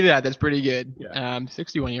will give you that. That's pretty good. Yeah.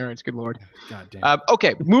 61 yards. Good Lord. God damn.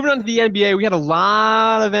 Okay, moving on to the NBA. We had a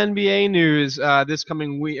lot of NBA news this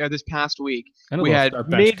past week. We had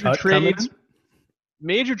major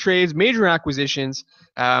trades, major acquisitions.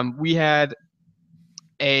 We had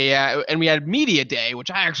and we had media day,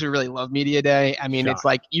 which I actually really love media day. I mean, It's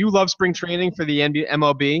like you love spring training for the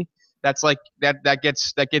MLB. That's like that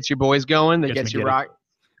gets your boys going. That gets your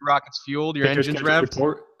rockets fueled, your engines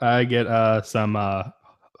revved. I get some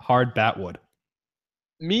hard batwood.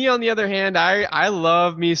 Me, on the other hand, I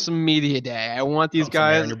love me some media day. I want these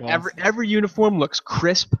guys. Every uniform looks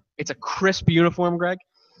crisp. It's a crisp uniform, Greg.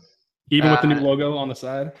 Even with the new logo on the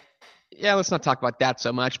side? Yeah, let's not talk about that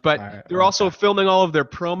so much. But All right, they're also okay. filming all of their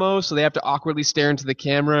promos, so they have to awkwardly stare into the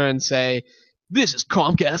camera and say, "This is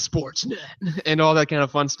Comcast Sportsnet," and all that kind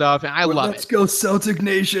of fun stuff. And I Or love let's it. go Celtic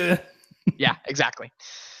Nation. Yeah, exactly.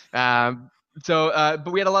 But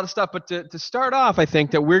we had a lot of stuff. But to start off, I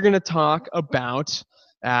think that we're going to talk about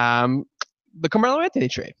the Carmelo Anthony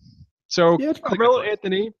trade. So Yeah, it's probably a good Carmelo place.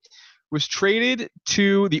 Anthony was traded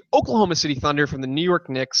to the Oklahoma City Thunder from the New York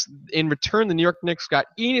Knicks. In return, the New York Knicks got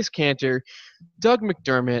Enes Kanter, Doug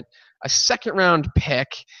McDermott, a second-round pick,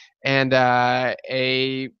 and a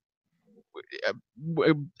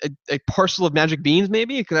parcel of magic beans,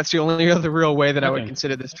 maybe, because that's the only other real way that I would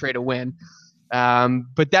consider this trade a win.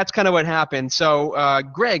 But that's kind of what happened. So,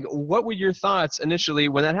 Greg, what were your thoughts initially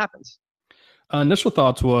when that happened? Initial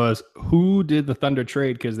thoughts was, who did the Thunder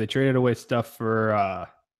trade? Because they traded away stuff for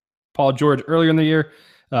Paul George earlier in the year.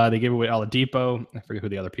 They gave away Oladipo. I forget who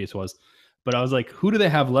the other piece was. But I was like, who do they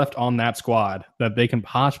have left on that squad that they can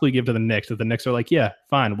possibly give to the Knicks? That the Knicks are like, yeah,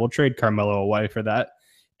 fine, we'll trade Carmelo away for that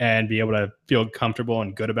and be able to feel comfortable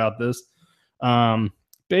and good about this.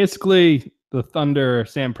 Basically, the Thunder,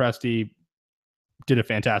 Sam Presti, did a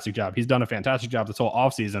fantastic job. He's done a fantastic job this whole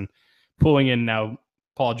offseason, pulling in now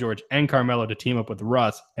Paul George and Carmelo to team up with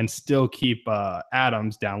Russ and still keep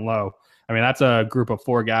Adams down low. I mean, that's a group of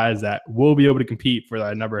 4 guys that will be able to compete for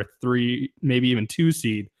the number 3, maybe even 2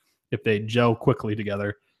 seed if they gel quickly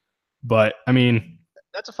together. But, I mean...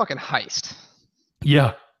 That's a fucking heist.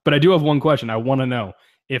 Yeah, but I do have one question. I want to know,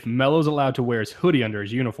 if Melo's allowed to wear his hoodie under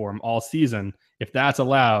his uniform all season, if that's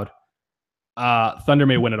allowed, Thunder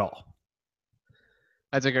may win it all.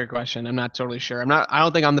 That's a good question. I'm not totally sure. I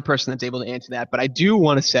don't think I'm the person that's able to answer that, but I do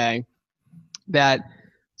want to say that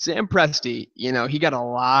Sam Presti, he got a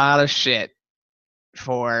lot of shit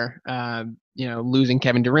for, losing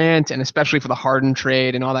Kevin Durant, and especially for the Harden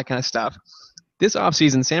trade and all that kind of stuff. This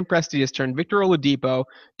offseason, Sam Presti has turned Victor Oladipo,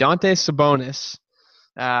 Dante Sabonis,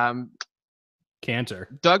 Kanter,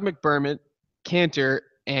 Doug McDermott, Kanter,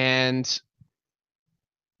 and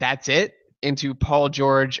that's it, into Paul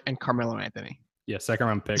George and Carmelo Anthony. Yeah,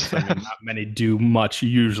 second-round picks. I mean, not many do much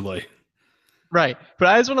usually. Right. But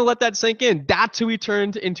I just want to let that sink in. That's who he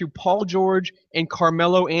turned into Paul George and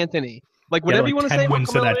Carmelo Anthony. Like, whatever you want to say about wins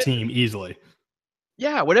to Carmelo that Anthony, team easily.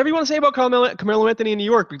 Yeah, whatever you want to say about Carmelo Anthony in New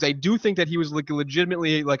York, because I do think that he was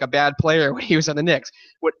legitimately a bad player when he was on the Knicks.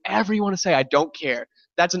 Whatever you want to say, I don't care.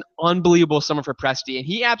 That's an unbelievable summer for Presti. And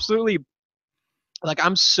he absolutely,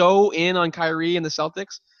 I'm so in on Kyrie and the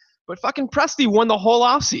Celtics, but fucking Presti won the whole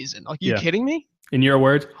offseason. You kidding me? In your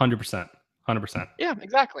words, 100%. 100%. Yeah,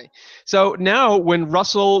 exactly. So now when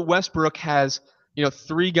Russell Westbrook has,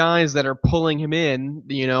 3 guys that are pulling him in,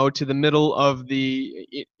 to the middle of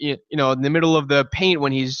in the middle of the paint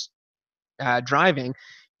when he's driving,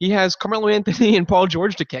 he has Carmelo Anthony and Paul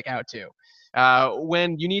George to kick out to.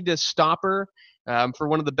 When you need a stopper for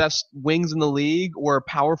one of the best wings in the league, or a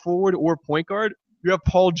power forward or point guard, you have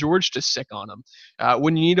Paul George to sick on him.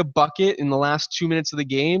 When you need a bucket in the last 2 minutes of the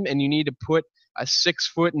game and you need to put a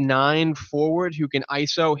 6'9" forward who can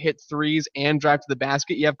ISO, hit threes, and drive to the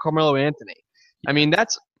basket, you have Carmelo Anthony. I mean,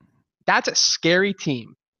 that's a scary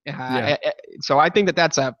team. So I think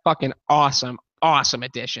that's a fucking awesome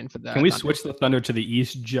addition for the. Can we Thunder. Switch the Thunder to the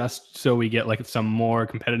East just so we get some more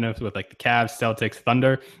competitive with the Cavs, Celtics,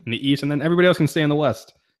 Thunder in the East, and then everybody else can stay in the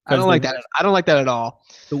West? I don't like that. I don't like that at all.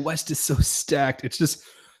 The West is so stacked. It's just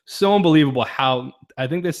so unbelievable how I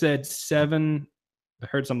think they said 7. I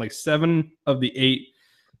heard something like 7 of the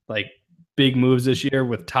 8 big moves this year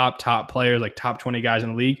with top players, top 20 guys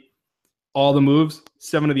in the league. All the moves,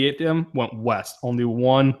 7 of the 8 of them went West. Only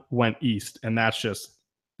 1 went East, and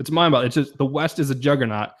it's mind-boggling. It's just the West is a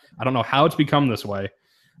juggernaut. I don't know how it's become this way.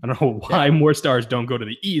 I don't know why more stars don't go to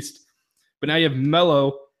the East, but now you have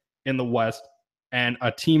Melo in the West and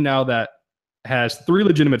a team now that has 3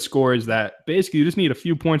 legitimate scorers that basically you just need a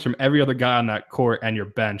few points from every other guy on that court and your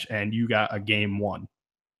bench, and you got a game won.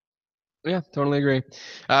 Yeah, totally agree.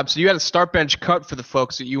 So you had a start bench cut for the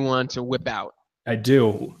folks that you want to whip out. I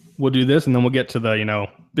do. We'll do this, and then we'll get to the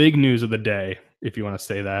big news of the day, if you want to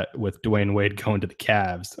say that, with Dwayne Wade going to the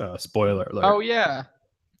Cavs. Spoiler alert. Oh yeah.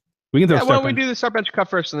 We can throw. Why don't we do the start bench cut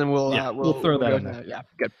first, and then we'll throw that in there. Yeah,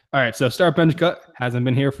 good. All right. So start bench cut hasn't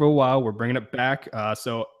been here for a while. We're bringing it back.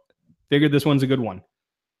 So figured this one's a good one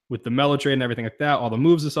with the Melo trade and everything like that. All the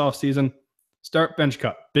moves this offseason. Start bench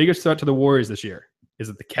cut. Biggest threat to the Warriors this year. Is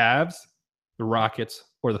it the Cavs, the Rockets,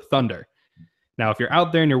 or the Thunder? Now, if you're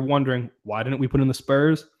out there and you're wondering, why didn't we put in the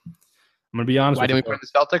Spurs? I'm going to be honest with you. Why didn't we put in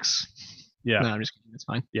the Celtics? Yeah. No, I'm just kidding. It's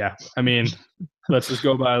fine. Yeah. I mean,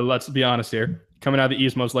 let's be honest here. Coming out of the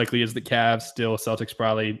East, most likely is the Cavs. Still, Celtics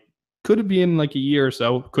probably Could be in like a year or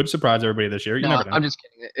so. Could surprise everybody this year. You No, never know. I'm just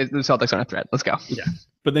kidding. The Celtics aren't a threat. Let's go. Yeah.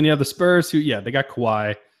 But then you have the Spurs who, yeah, they got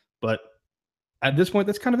Kawhi. But at this point,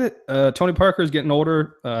 that's kind of it. Tony Parker is getting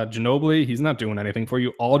older. Ginobili, he's not doing anything for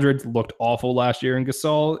you. Aldridge looked awful last year. And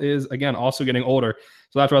Gasol is, again, also getting older.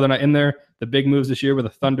 So that's why they're not in there. The big moves this year were the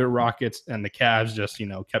Thunder, Rockets, and the Cavs just,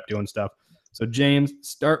 kept doing stuff. So, James,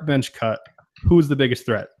 start, bench, cut. Who's the biggest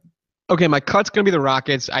threat? Okay, my cut's going to be the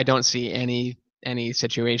Rockets. I don't see any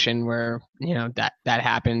situation where, that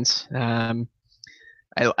happens.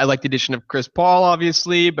 I like the addition of Chris Paul,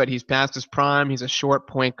 obviously, but he's past his prime. He's a short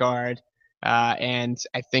point guard. And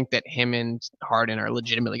I think that him and Harden are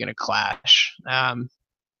legitimately going to clash.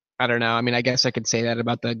 I don't know. I mean, I guess I could say that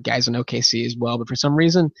about the guys in OKC as well, but for some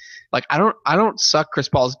reason, like I don't suck Chris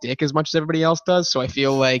Paul's dick as much as everybody else does. So I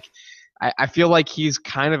feel like he's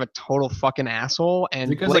kind of a total fucking asshole. And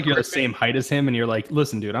because like you're the same height as him, and you're like,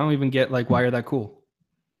 listen, dude, I don't even get like why you're that cool.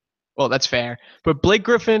 Well, that's fair. But Blake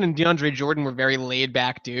Griffin and DeAndre Jordan were very laid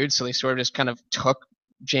back dudes, so they sort of just kind of took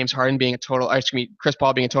James Harden being Chris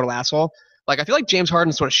Paul being a total asshole. Like, I feel like James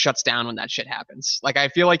Harden sort of shuts down when that shit happens. Like, I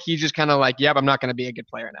feel like he's just kind of like, yep, I'm not going to be a good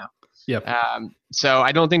player now. Yep. So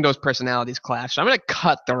I don't think those personalities clash. So I'm going to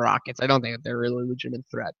cut the Rockets. I don't think that they're a really legitimate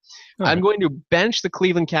threat. Right. I'm going to bench the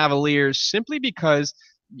Cleveland Cavaliers simply because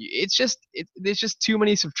there's just too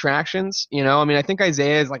many subtractions. I mean, I think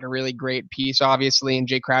Isaiah is like a really great piece, obviously, and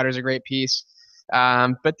Jay Crowder's a great piece.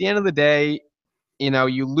 But at the end of the day,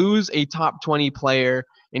 you lose a top 20 player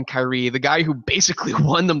in Kyrie, the guy who basically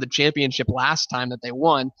won them the championship last time that they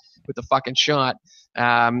won with the fucking shot.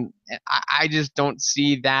 I just don't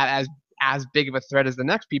see that as big of a threat as the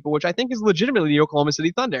next people, which I think is legitimately the Oklahoma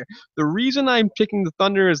City Thunder. The reason I'm picking the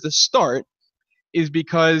Thunder as the start is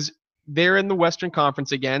because they're in the Western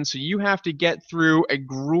Conference again, so you have to get through a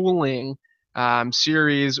grueling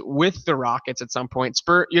series with the Rockets at some point.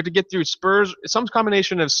 You have to get through Spurs, some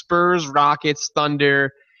combination of Spurs, Rockets,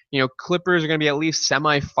 Thunder. Clippers are going to be at least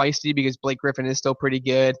semi-feisty because Blake Griffin is still pretty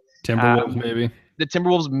good. Timberwolves, maybe. The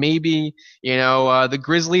Timberwolves, maybe. The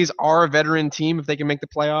Grizzlies are a veteran team if they can make the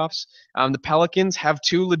playoffs. The Pelicans have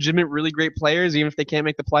two legitimate, really great players. Even if they can't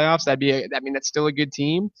make the playoffs, that's still a good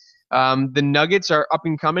team. The Nuggets are up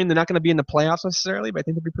and coming. They're not going to be in the playoffs necessarily, but I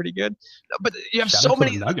think they'll be pretty good. But you have so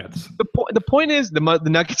many Nuggets. The point is the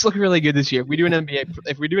Nuggets look really good this year. If we do an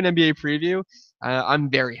NBA preview, I'm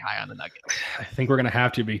very high on the Nuggets. I think we're going to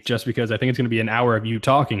have to be, just because I think it's going to be an hour of you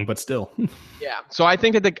talking, but still. Yeah. So I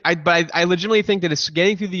think that I legitimately think that it's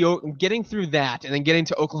getting through that and then getting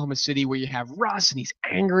to Oklahoma City where you have Russ and he's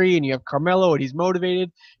angry and you have Carmelo and he's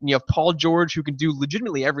motivated and you have Paul George who can do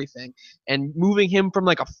legitimately everything, and moving him from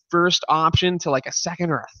like a first option to like a second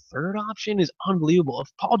or a third option is unbelievable. If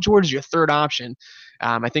Paul George is your third option,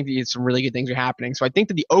 I think that some really good things are happening. So I think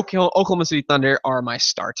that the Oklahoma City Thunder are my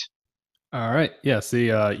start. All right. Yeah. See,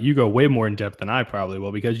 you go way more in depth than I probably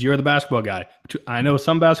will because you're the basketball guy. I know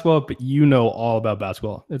some basketball, but you know all about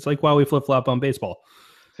basketball. It's like why we flip flop on baseball.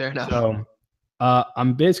 Fair enough. So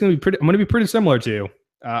I'm basically I'm going to be pretty similar to you.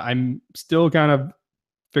 I'm still kind of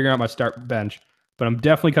figuring out my start bench, but I'm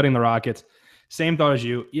definitely cutting the Rockets. Same thought as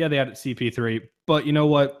you. Yeah, they had CP3, but you know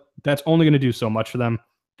what? That's only going to do so much for them.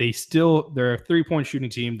 They're a 3-point shooting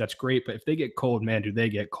team. That's great, but if they get cold, man, do they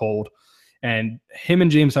get cold? And him and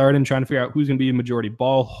James Harden trying to figure out who's going to be a majority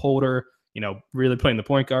ball holder, really playing the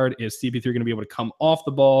point guard. Is CP3 going to be able to come off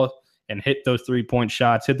the ball and hit those 3-point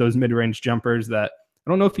shots, hit those mid-range jumpers that I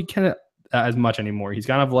don't know if he can as much anymore. He's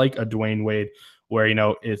kind of like a Dwayne Wade where,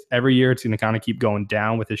 every year it's going to kind of keep going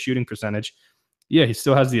down with his shooting percentage. Yeah, he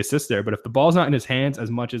still has the assist there, but if the ball's not in his hands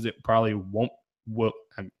as much as it probably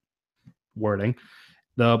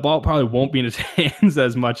the ball probably won't be in his hands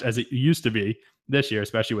as much as it used to be this year,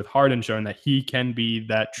 especially with Harden showing that he can be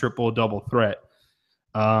that triple-double threat.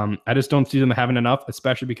 I just don't see them having enough,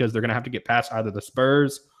 especially because they're going to have to get past either the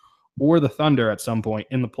Spurs or the Thunder at some point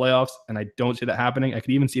in the playoffs, and I don't see that happening. I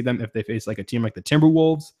could even see them if they face like a team like the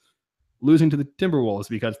Timberwolves, losing to the Timberwolves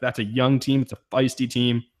because that's a young team. It's a feisty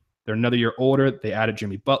team. They're another year older. They added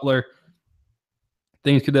Jimmy Butler.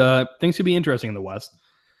 Things could be interesting in the West.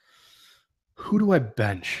 Who do I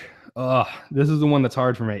bench? This is the one that's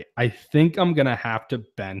hard for me. I think I'm going to have to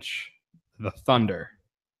bench the Thunder.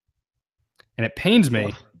 And it pains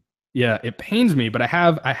me. Yeah, it pains me, but I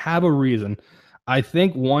have a reason. I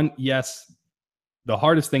think one, yes, the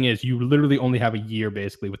hardest thing is you literally only have a year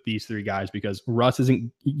basically with these three guys because Russ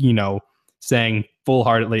isn't, saying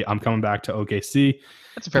full-heartedly, I'm coming back to OKC.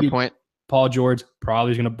 That's a fair point. Paul George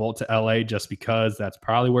probably is going to bolt to LA just because that's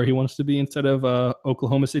probably where he wants to be instead of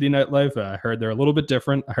Oklahoma City nightlife. I heard they're a little bit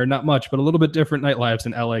different. I heard not much, but a little bit different nightlives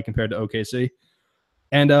in LA compared to OKC.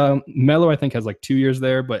 And Melo, I think, has like 2 years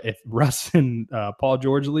there. But if Russ and Paul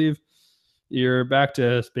George leave, you're back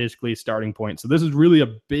to basically starting point. So this is really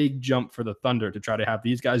a big jump for the Thunder to try to have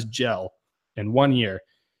these guys gel in 1 year.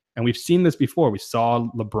 And we've seen this before. We saw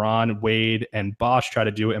LeBron, Wade, and Bosh try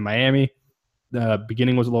to do it in Miami. The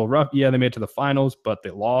beginning was a little rough. Yeah, they made it to the finals, but they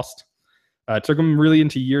lost. It took them really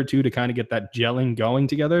into year 2 to kind of get that gelling going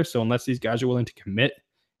together. So unless these guys are willing to commit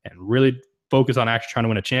and really focus on actually trying to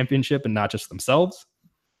win a championship and not just themselves,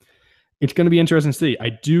 it's going to be interesting to see. I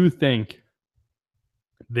do think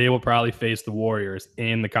they will probably face the Warriors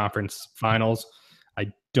in the conference finals.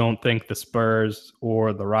 I don't think the Spurs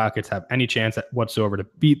or the Rockets have any chance whatsoever to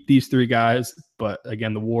beat these 3 guys. But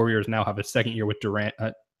again, the Warriors now have a second year with Durant,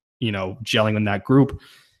 gelling in that group.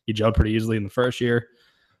 He gelled pretty easily in the first year.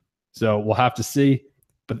 So we'll have to see.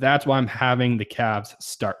 But that's why I'm having the Cavs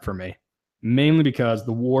start for me. Mainly because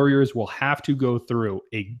the Warriors will have to go through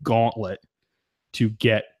a gauntlet to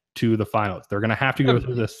get to the finals. They're going to have to go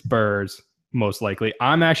through the Spurs, most likely.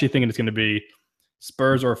 I'm actually thinking it's going to be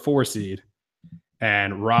Spurs are a 4 seed,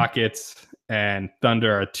 and Rockets and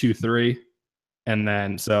Thunder are a 2-3. And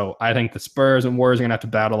then, so I think the Spurs and Warriors are going to have to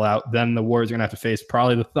battle out. Then the Warriors are going to have to face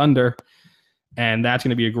probably the Thunder, and that's going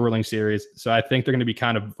to be a grueling series. So I think they're going to be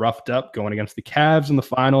kind of roughed up going against the Cavs in the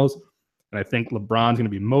finals. And I think LeBron's going to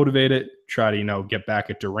be motivated, try to, get back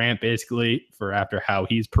at Durant basically for after how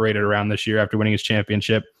he's paraded around this year after winning his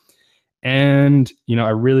championship. And, I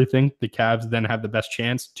really think the Cavs then have the best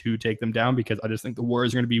chance to take them down because I just think the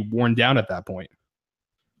Warriors are going to be worn down at that point.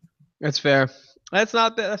 That's fair. That's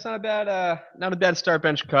not a bad start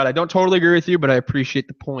bench cut. I don't totally agree with you, but I appreciate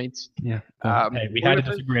the points. Yeah. Hey, we had to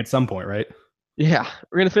disagree at some point, right? Yeah.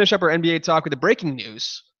 We're going to finish up our NBA talk with the breaking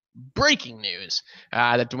news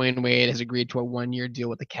that Dwayne Wade has agreed to a 1-year deal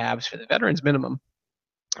with the Cavs for the veterans minimum.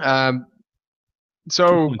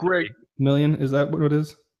 So great. Million, is that what it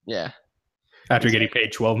is? Yeah. After getting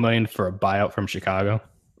paid $12 million for a buyout from Chicago.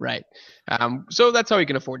 Right. So that's how he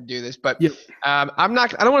can afford to do this. But yep. I don't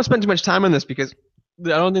want to spend too much time on this because I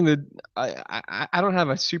don't think that I don't have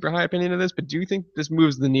a super high opinion of this, but do you think this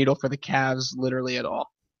moves the needle for the Cavs literally at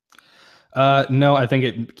all? No, I think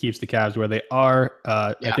it keeps the Cavs where they are.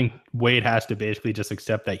 I think Wade has to basically just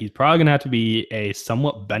accept that he's probably going to have to be a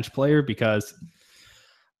somewhat bench player because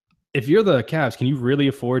if you're the Cavs, can you really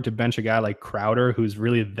afford to bench a guy like Crowder, who's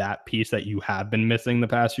really that piece that you have been missing the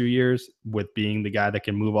past few years with being the guy that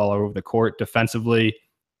can move all over the court defensively?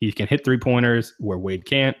 He can hit 3-pointers where Wade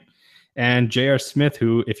can't. And J.R. Smith,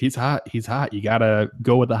 who, if he's hot, he's hot. You got to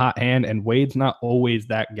go with the hot hand. And Wade's not always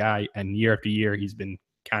that guy. And year after year, he's been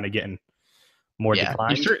kind of getting more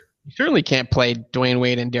declined. You certainly can't play Dwayne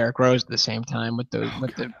Wade and Derrick Rose at the same time with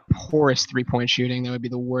the poorest 3-point shooting. That would be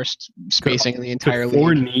the worst spacing in the entire league.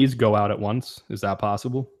 4 knees go out at once. Is that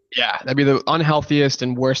possible? Yeah, that'd be the unhealthiest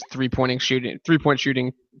and worst 3-point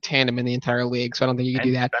shooting tandem in the entire league. So I don't think you can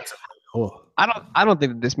do that. Cool. I don't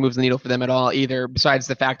think that this moves the needle for them at all either, besides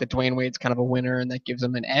the fact that Dwayne Wade's kind of a winner and that gives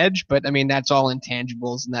them an edge. But I mean, that's all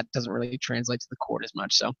intangibles and that doesn't really translate to the court as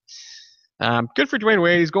much. So good for Dwayne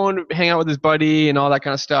Wade. He's going to hang out with his buddy and all that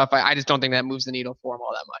kind of stuff. I just don't think that moves the needle for him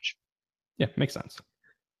all that much. Yeah, makes sense.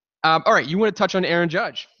 All right, you want to touch on Aaron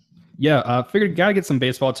Judge? Yeah, figured got to get some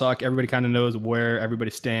baseball talk. Everybody kind of knows where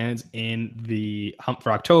everybody stands in the hump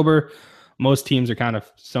for October. Most teams are kind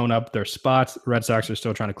of sewn up their spots. Red Sox are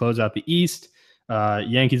still trying to close out the East.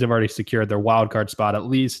 Yankees have already secured their wild card spot at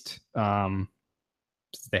least.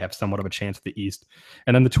 They have somewhat of a chance at the East.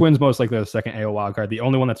 And then the Twins most likely are the second AL wild card. The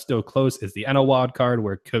only one that's still close is the NL wild card,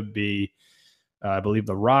 where it could be, I believe,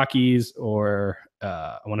 the Rockies or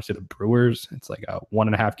I want to say the Brewers. It's like a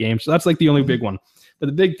 1.5 games. So that's like the only big one. But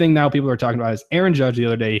the big thing now people are talking about is Aaron Judge the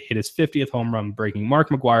other day hit his 50th home run, breaking Mark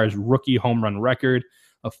McGwire's rookie home run record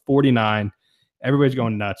of 49. Everybody's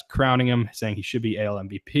going nuts, crowning him, saying he should be AL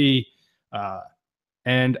MVP.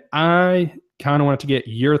 And I kind of wanted to get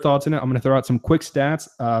your thoughts in it. I'm going to throw out some quick stats.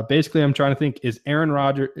 Basically, I'm trying to think, is Aaron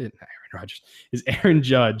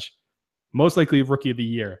Judge most likely rookie of the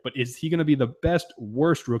year, but is he going to be the best,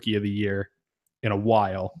 worst rookie of the year in a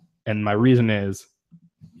while? And my reason is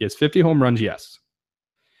he has 50 home runs, yes.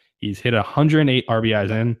 He's hit 108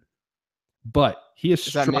 RBIs in, but he has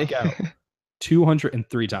struck out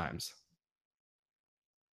 203 times.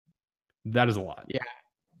 That is a lot. Yeah.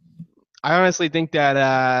 I honestly think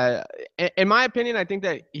that, in my opinion, I think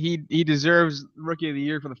that he deserves Rookie of the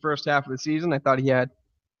Year for the first half of the season. I thought he had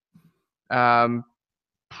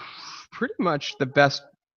pretty much the best,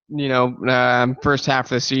 first half of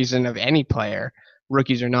the season of any player,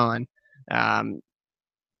 rookies or non.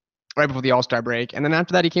 right before the All-Star break. And then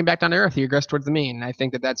after that, he came back down to earth. He regressed towards the mean. And I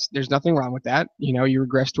think that there's nothing wrong with that. You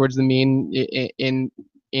regress towards the mean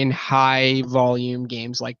in high volume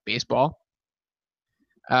games like baseball.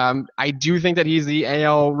 I do think that he's the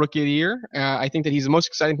AL Rookie of the Year. I think that he's the most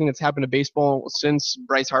exciting thing that's happened to baseball since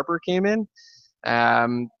Bryce Harper came in.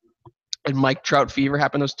 And Mike Trout fever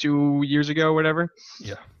happened those 2 years ago or whatever.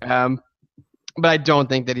 Yeah. But I don't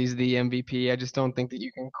think that he's the MVP. I just don't think that you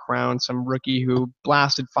can crown some rookie who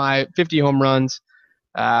blasted 50 home runs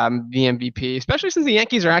the MVP, especially since the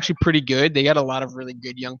Yankees are actually pretty good. They got a lot of really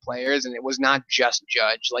good young players, and it was not just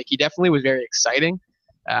Judge. Like, he definitely was very exciting,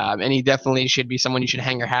 and he definitely should be someone you should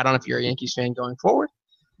hang your hat on if you're a Yankees fan going forward.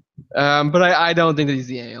 But I don't think that he's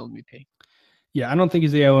the AL MVP. Yeah, I don't think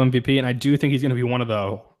he's the AL MVP, and I do think he's going to be one of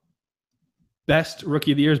the best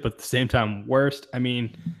Rookie of the Years, but at the same time, worst. I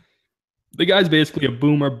mean, the guy's basically a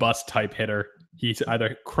boomer bust type hitter. He's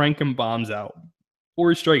either cranking bombs out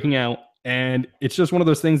or he's striking out. And it's just one of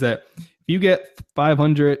those things that if you get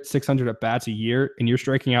 500, 600 at bats a year and you're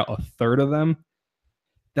striking out a third of them,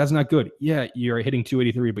 that's not good. Yeah, you're hitting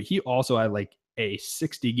 283, but he also had like a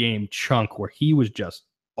 60 game chunk where he was just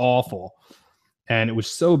awful. And it was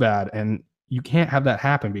so bad. And you can't have that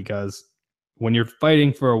happen because when you're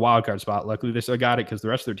fighting for a wild card spot, luckily they still got it because the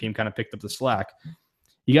rest of their team kind of picked up the slack.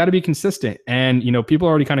 You got to be consistent. And, people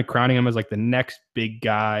are already kind of crowning him as like the next big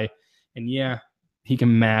guy. And yeah, he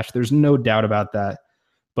can mash. There's no doubt about that.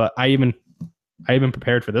 But I even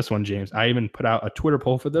prepared for this one, James. I even put out a Twitter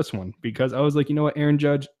poll for this one because I was like, you know what, Aaron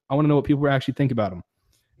Judge, I want to know what people actually think about him.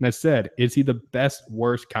 And I said, is he the best,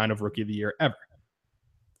 worst kind of Rookie of the Year ever?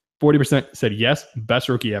 40% said yes, best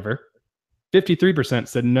rookie ever. 53%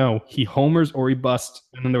 said no, he homers or he busts.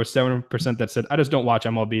 And then there was 7% that said, I just don't watch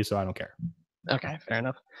MLB, so I don't care. Okay, fair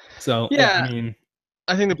enough. So yeah, I mean,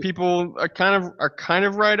 I think the people are kind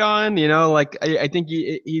of right on. Like I think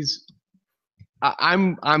he's.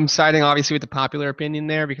 I'm siding obviously with the popular opinion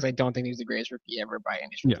there because I don't think he's the greatest rookie ever by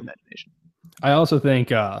any stretch of imagination. I also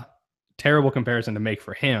think terrible comparison to make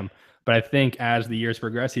for him, but I think as the years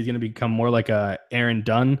progress, he's going to become more like a Aaron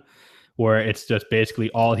Dunn, where it's just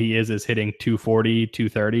basically all he is hitting 240,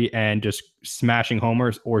 230, and just smashing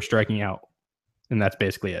homers or striking out, and that's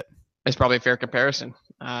basically it. It's probably a fair comparison,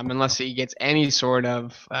 unless he gets any sort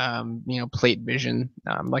of, plate vision,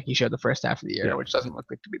 like he showed the first half of the year, which doesn't look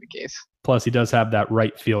like to be the case. Plus, he does have that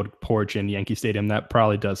right field porch in Yankee Stadium. That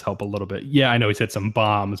probably does help a little bit. Yeah, I know he's hit some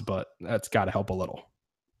bombs, but that's got to help a little.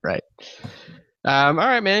 Right. All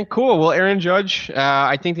right, man. Cool. Well, Aaron Judge,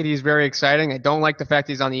 I think that he's very exciting. I don't like the fact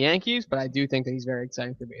he's on the Yankees, but I do think that he's very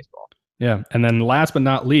exciting for baseball. Yeah. And then last but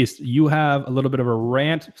not least, you have a little bit of a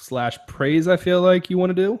rant/praise I feel like you want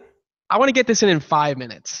to do. I want to get this in 5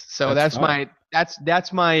 minutes. So that's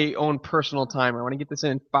my own personal timer. I want to get this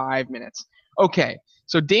in 5 minutes. Okay.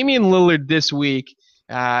 So Damian Lillard this week,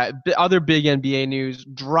 other big NBA news,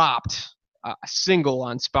 dropped a single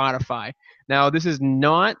on Spotify. Now, this is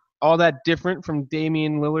not all that different from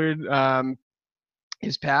Damian Lillard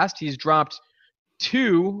his past. He's dropped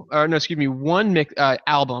one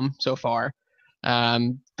album so far,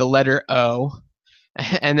 the letter O.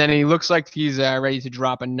 And then he looks like he's ready to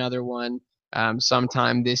drop another one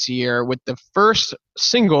sometime this year with the first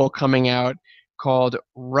single coming out called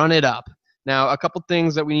Run It Up. Now, a couple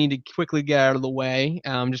things that we need to quickly get out of the way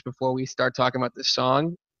just before we start talking about this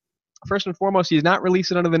song. First and foremost, he's not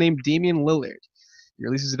releasing it under the name Damian Lillard. He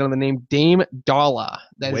releases it under the name Dame Dolla.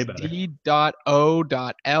 That is D.O.L.L.A. What do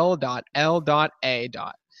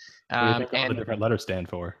you think all the different letters stand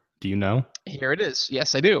for? Do you know? Here it is.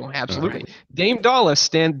 Yes, I do. Absolutely. Right. Dame Dolla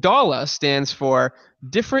stands for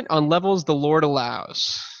different on levels the Lord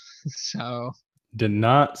allows. So did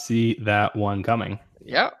not see that one coming.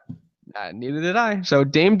 Yep. Neither did I. So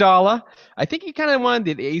Dame Dolla, I think he kind of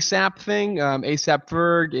wanted the ASAP thing, ASAP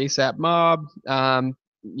Ferg, ASAP Mob,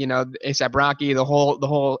 ASAP Rocky, the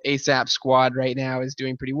whole ASAP squad right now is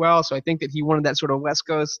doing pretty well. So I think that he wanted that sort of West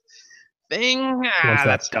Coast thing.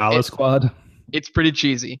 That's Dolla squad. It's pretty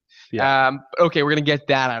cheesy. Yeah. Okay, we're going to get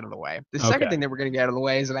that out of the way. The second thing that we're going to get out of the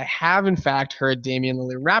way is that I have, in fact, heard Damian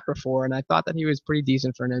Lillard rap before, and I thought that he was pretty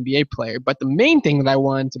decent for an NBA player. But the main thing that I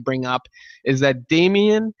wanted to bring up is that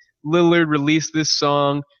Damian Lillard released this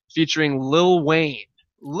song featuring Lil Wayne.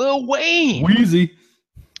 Lil Wayne!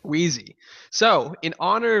 Wheezy. So, in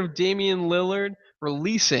honor of Damian Lillard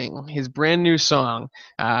releasing his brand new song,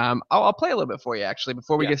 I'll play a little bit for you, actually,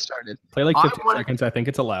 before we get started. Play like 15 seconds. I think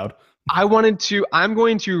it's allowed. I'm going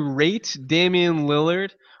to rate Damian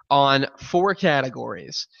Lillard on 4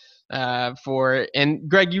 categories. And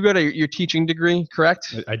Greg, you got your teaching degree,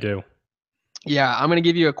 correct? I do. Yeah, I'm going to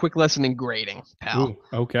give you a quick lesson in grading, pal. Ooh,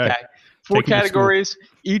 okay. 4 Take me to school. categories.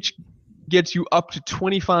 Each gets you up to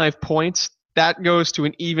 25 points. That goes to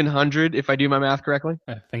an even 100 if I do my math correctly.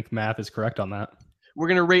 I think math is correct on that. We're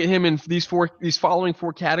gonna rate him in these following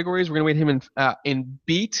 4 categories. We're gonna rate him in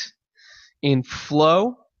beat, in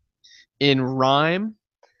flow, in rhyme,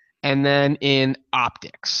 and then in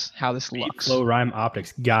optics. How this Beat, looks. flow, rhyme,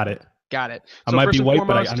 optics. Got it. Got it. I So might first be and white,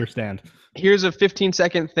 but I foremost, understand. here's a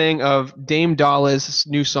 15-second thing of Dame Dolla's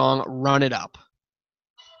new song, "Run It Up."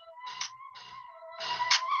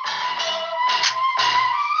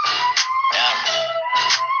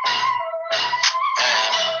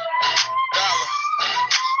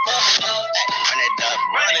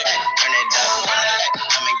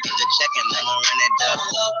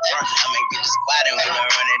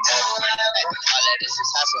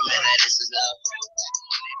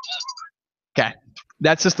 Okay,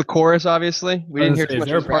 that's just the chorus. Obviously, we didn't hear too Is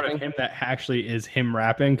much there a of his part rapping. of him that actually is him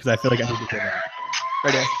rapping? Because I feel like I need to hear that.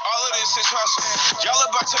 Right here. All of this is hustle. Y'all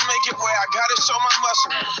about to make it where I gotta show my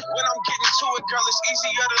muscle. When I'm getting to it, girl, it's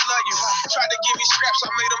easier to love you. Try to give me scraps,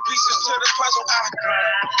 I made them pieces to the puzzle.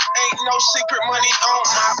 Ain't no secret money on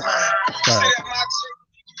my mind. Sit at my table.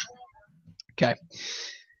 Okay.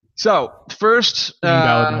 So first,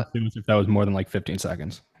 Invalid if that was more than like 15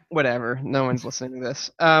 seconds. whatever. No one's listening to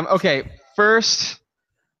this. Okay. First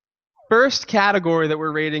category that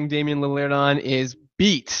we're rating Damian Lillard on is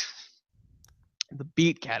beat. The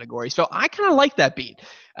beat category. So I kind of like that beat.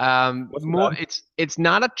 It's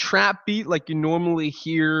not a trap beat like you normally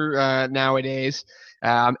hear nowadays.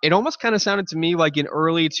 It almost kind of sounded to me like an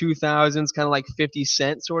early 2000s kind of like 50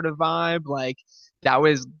 Cent sort of vibe. Like that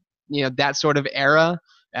was, that sort of era.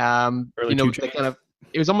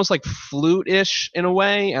 It was almost like flute-ish in a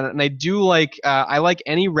way. And I do like, I like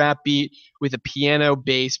any rap beat with a piano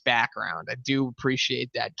bass background. I do appreciate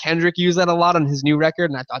that. Kendrick used that a lot on his new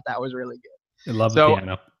record, and I thought that was really good. I love the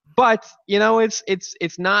piano. But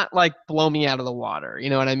it's not like blow me out of the water. You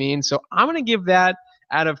know what I mean? So I'm gonna give that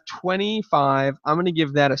out of 25. I'm gonna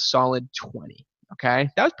give that a solid 20. Okay,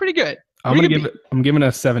 that was pretty good. I'm giving it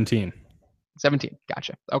a 17. 17.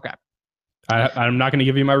 Gotcha. Okay. I'm not gonna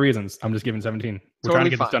give you my reasons. I'm just giving 17. We're trying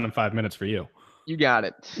to get this done in 5 minutes for you. You got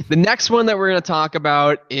it. The next one that we're going to talk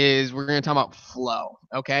about is we're going to talk about flow.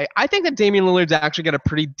 Okay. I think that Damian Lillard's actually got a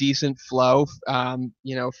pretty decent flow,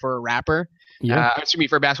 for a rapper. Yeah.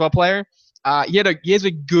 For a basketball player. He has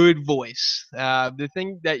a good voice. The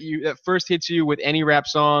thing that first hits you with any rap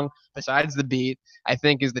song, besides the beat, I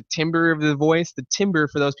think is the timbre of the voice. The timbre,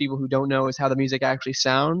 for those people who don't know, is how the music actually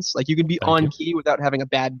sounds. Like you can be key without having a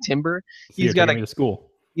bad timbre. He's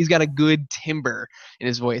got a good timbre in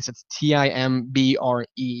his voice. It's timbre.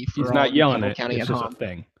 He's not yelling it. It's just a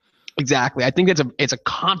thing. Exactly. I think it's a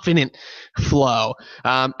confident flow.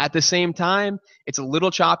 At the same time, it's a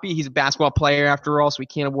little choppy. He's a basketball player after all, so we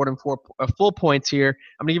can't award him full points here.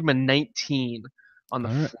 I'm gonna give him a 19 on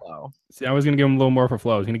the flow. See, I was gonna give him a little more for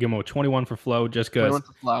flow. I was gonna give him a 21 for flow, just because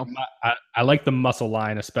I like the muscle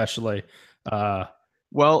line, especially.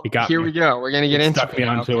 Well, here we go. We're gonna get into stuck me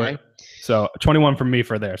onto it. So 21 from me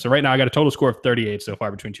for there. So right now I got a total score of 38 so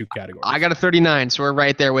far between two categories. I got a 39, so we're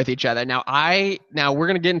right there with each other. Now we're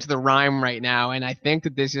gonna get into the rhyme right now, and I think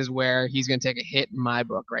that this is where he's gonna take a hit in my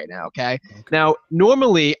book right now. Okay. Now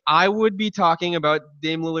normally I would be talking about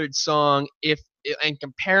Dame Lillard's song and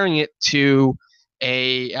comparing it to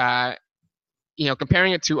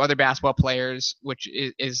comparing it to other basketball players, which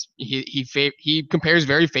is he compares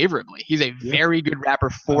very favorably. He's a very good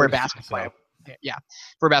rapper for a basketball player. Yeah,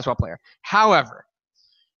 for a basketball player. However,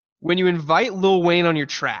 when you invite Lil Wayne on your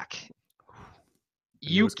track,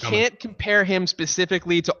 you can't compare him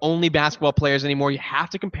specifically to only basketball players anymore. You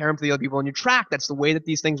have to compare him to the other people on your track. That's the way that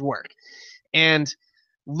these things work. And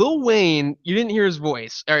Lil Wayne, you didn't hear his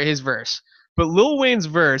voice or his verse, but Lil Wayne's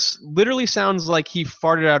verse literally sounds like he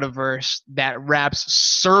farted out a verse that wraps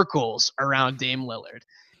circles around Dame Lillard.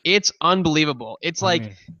 It's unbelievable. It's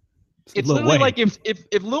literally like if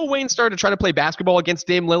Lil Wayne started to try to play basketball against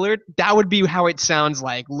Dame Lillard, that would be how it sounds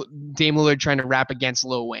like Dame Lillard trying to rap against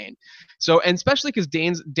Lil Wayne. So, and especially because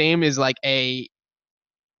Dame is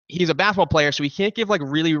he's a basketball player, so he can't give like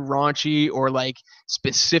really raunchy or like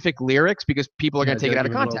specific lyrics because people are going to take it out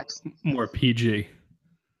of context. More PG.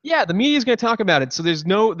 Yeah, the media is going to talk about it. So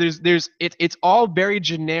it's all very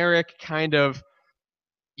generic kind of,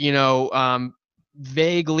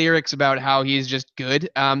 vague lyrics about how he's just good.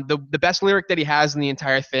 The best lyric that he has in the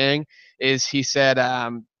entire thing is he said,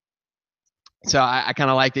 so I kind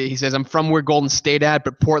of liked it. He says, "I'm from where Golden State at,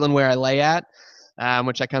 but Portland where I lay at,"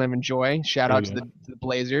 which I kind of enjoy. Shout out to the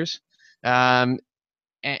Blazers. And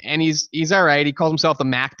he's all right. He calls himself the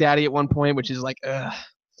Mac Daddy at one point, which is like, ugh.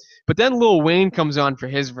 But then Lil Wayne comes on for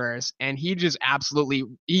his verse, and he just absolutely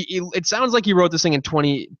it sounds like he wrote this thing in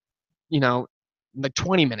 20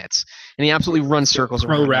 minutes, and he absolutely runs circles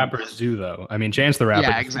around. Rappers do though. I mean, Chance the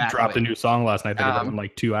Rapper dropped a new song last night that he wrote in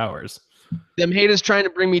like 2 hours. Them haters trying to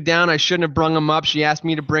bring me down. I shouldn't have brung them up. She asked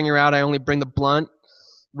me to bring her out. I only bring the blunt.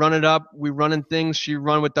 Run it up. We running things. She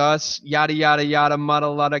run with us. Yada yada yada. Mudda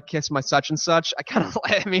lutta. Kiss my such and such.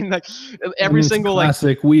 Every single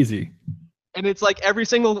classic Wheezy. And it's like every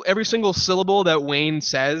single syllable that Wayne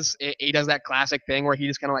says, he does that classic thing where he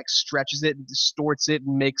just kind of like stretches it and distorts it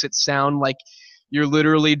and makes it sound like you're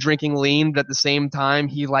literally drinking lean, but at the same time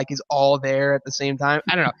he like is all there at the same time.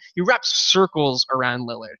 I don't know. He wraps circles around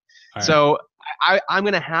Lillard. Right. So I'm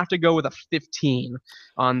gonna have to go with a 15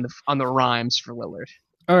 on the rhymes for Lillard.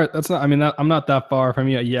 All right, that's not. I mean, I'm not that far from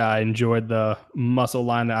you. Yeah, I enjoyed the muscle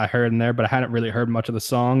line that I heard in there, but I hadn't really heard much of the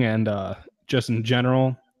song. And just in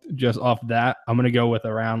general, just off that, I'm gonna go with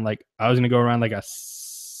around like a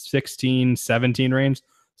 16, 17 range.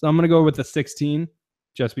 So I'm gonna go with the 16,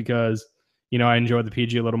 just because I enjoy the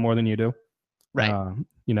PG a little more than you do. Right.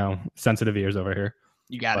 Sensitive ears over here.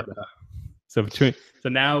 You got it. So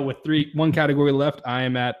now with one category left, I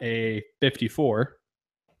am at a 54.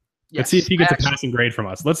 Yes. Let's see if he gets a passing grade from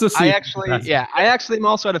us. Let's just see. I actually am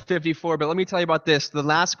also at a 54, but let me tell you about this. The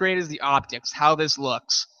last grade is the optics, how this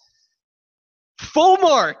looks. Full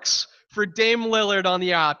marks for Dame Lillard on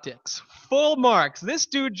the optics. Full marks. This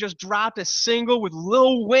dude just dropped a single with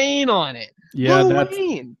Lil Wayne on it. Yeah,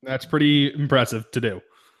 that's pretty impressive to do.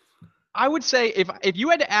 I would say if you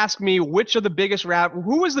had to ask me who was the biggest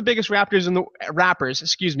rappers in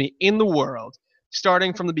the world,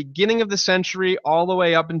 starting from the beginning of the century all the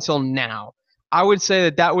way up until now, I would say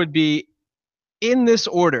that would be in this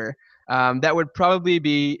order. That would probably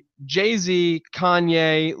be Jay-Z,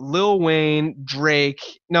 Kanye, Lil Wayne, Drake.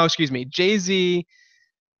 No, excuse me, Jay-Z,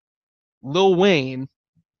 Lil Wayne,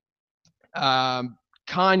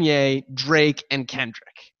 Kanye, Drake, and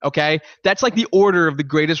Kendrick. Okay? That's like the order of the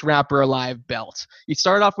greatest rapper alive belt. You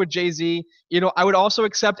start off with Jay-Z. I would also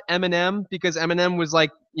accept Eminem because Eminem was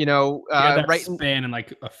like, right span in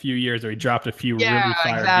like a few years where he dropped a few really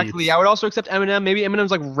fire exactly. beats. I would also accept Eminem. Maybe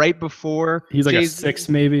Eminem's like right before. He's like Jay-Z. a 6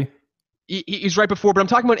 maybe. He's right before, but I'm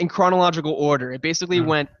talking about in chronological order. It basically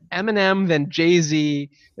went Eminem, then Jay-Z,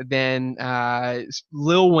 then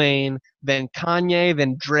Lil Wayne, then Kanye,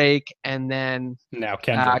 then Drake, and then now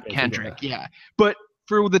Kendrick. Kendrick, yeah. But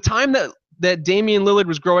for the time that Damian Lillard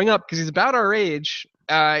was growing up, because he's about our age,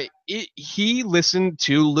 he listened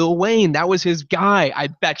to Lil Wayne. That was his guy. I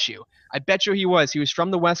bet you he was. He was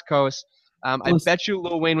from the West Coast. I bet you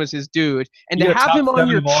Lil Wayne was his dude. And to have him on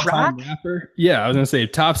your track. Yeah, I was going to say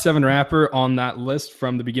top 7 rapper on that list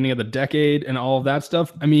from the beginning of the decade and all of that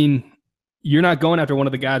stuff. I mean, you're not going after one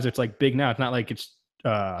of the guys that's like big now. It's not like it's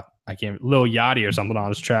Lil Yachty or something on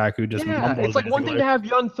his track who just mumbles. It's like one thing to have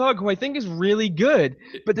Young Thug, who I think is really good,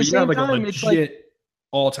 but at the same time, it's like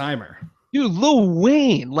all-timer. Dude, Lil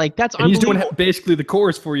Wayne, like that's and he's doing basically the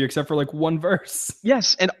chorus for you, except for like one verse.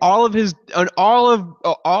 Yes, and all of Lillard's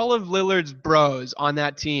bros on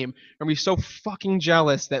that team are gonna be so fucking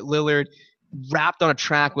jealous that Lillard rapped on a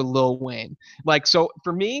track with Lil Wayne. Like, so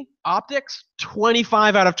for me, optics,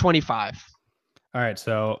 25 out of 25. All right,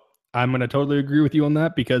 so I'm gonna totally agree with you on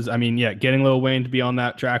that because I mean, yeah, getting Lil Wayne to be on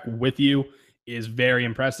that track with you is very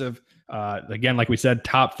impressive. Again, like we said,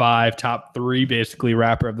 top 5, top 3, basically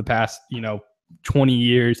rapper of the past, 20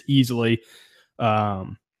 years easily.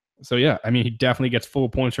 So yeah, I mean, he definitely gets full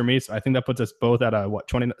points from me. So I think that puts us both at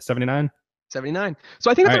 79? 79.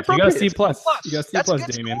 So I think that's appropriate. You got C+. You got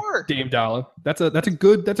C+, Dame Dollar. That's a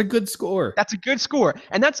good score. That's a good score.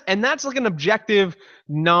 And that's like an objective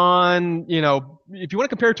if you want to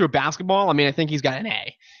compare it to a basketball, I mean, I think he's got an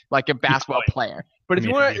A, like a basketball player. But if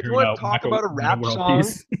you want to talk about a rap song,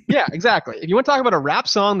 yeah, exactly. If you want to talk about a rap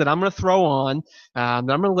song that I'm going to throw on, that I'm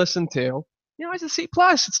going to listen to, it's a C+.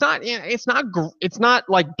 It's not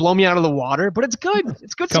like blow me out of the water, but it's good.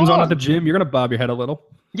 It's good. Comes on at the gym, you're going to bob your head a little.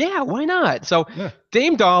 Yeah, why not? So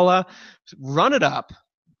Dame Dollar, run it up,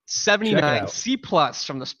 79 C+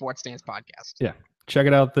 from the Sports Stance podcast. Yeah. Check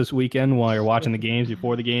it out this weekend while you're watching the games,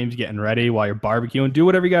 before the games, getting ready, while you're barbecuing. Do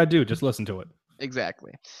whatever you got to do. Just listen to it.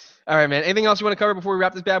 Exactly. All right, man. Anything else you want to cover before we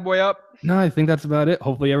wrap this bad boy up? No, I think that's about it.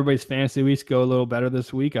 Hopefully everybody's fantasy weeks go a little better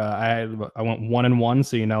this week. I went 1-1,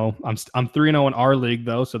 so I'm 3-0 in our league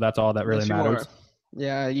though, so that's all that really matters.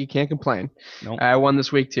 Yeah, you can't complain. Nope. I won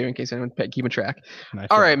this week too, in case anyone's keeping track. Nice.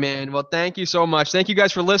 All right, man. Well, thank you so much. Thank you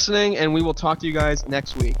guys for listening, and we will talk to you guys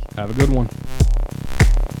next week. Have a good one.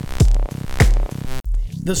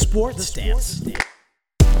 The Sports Stance.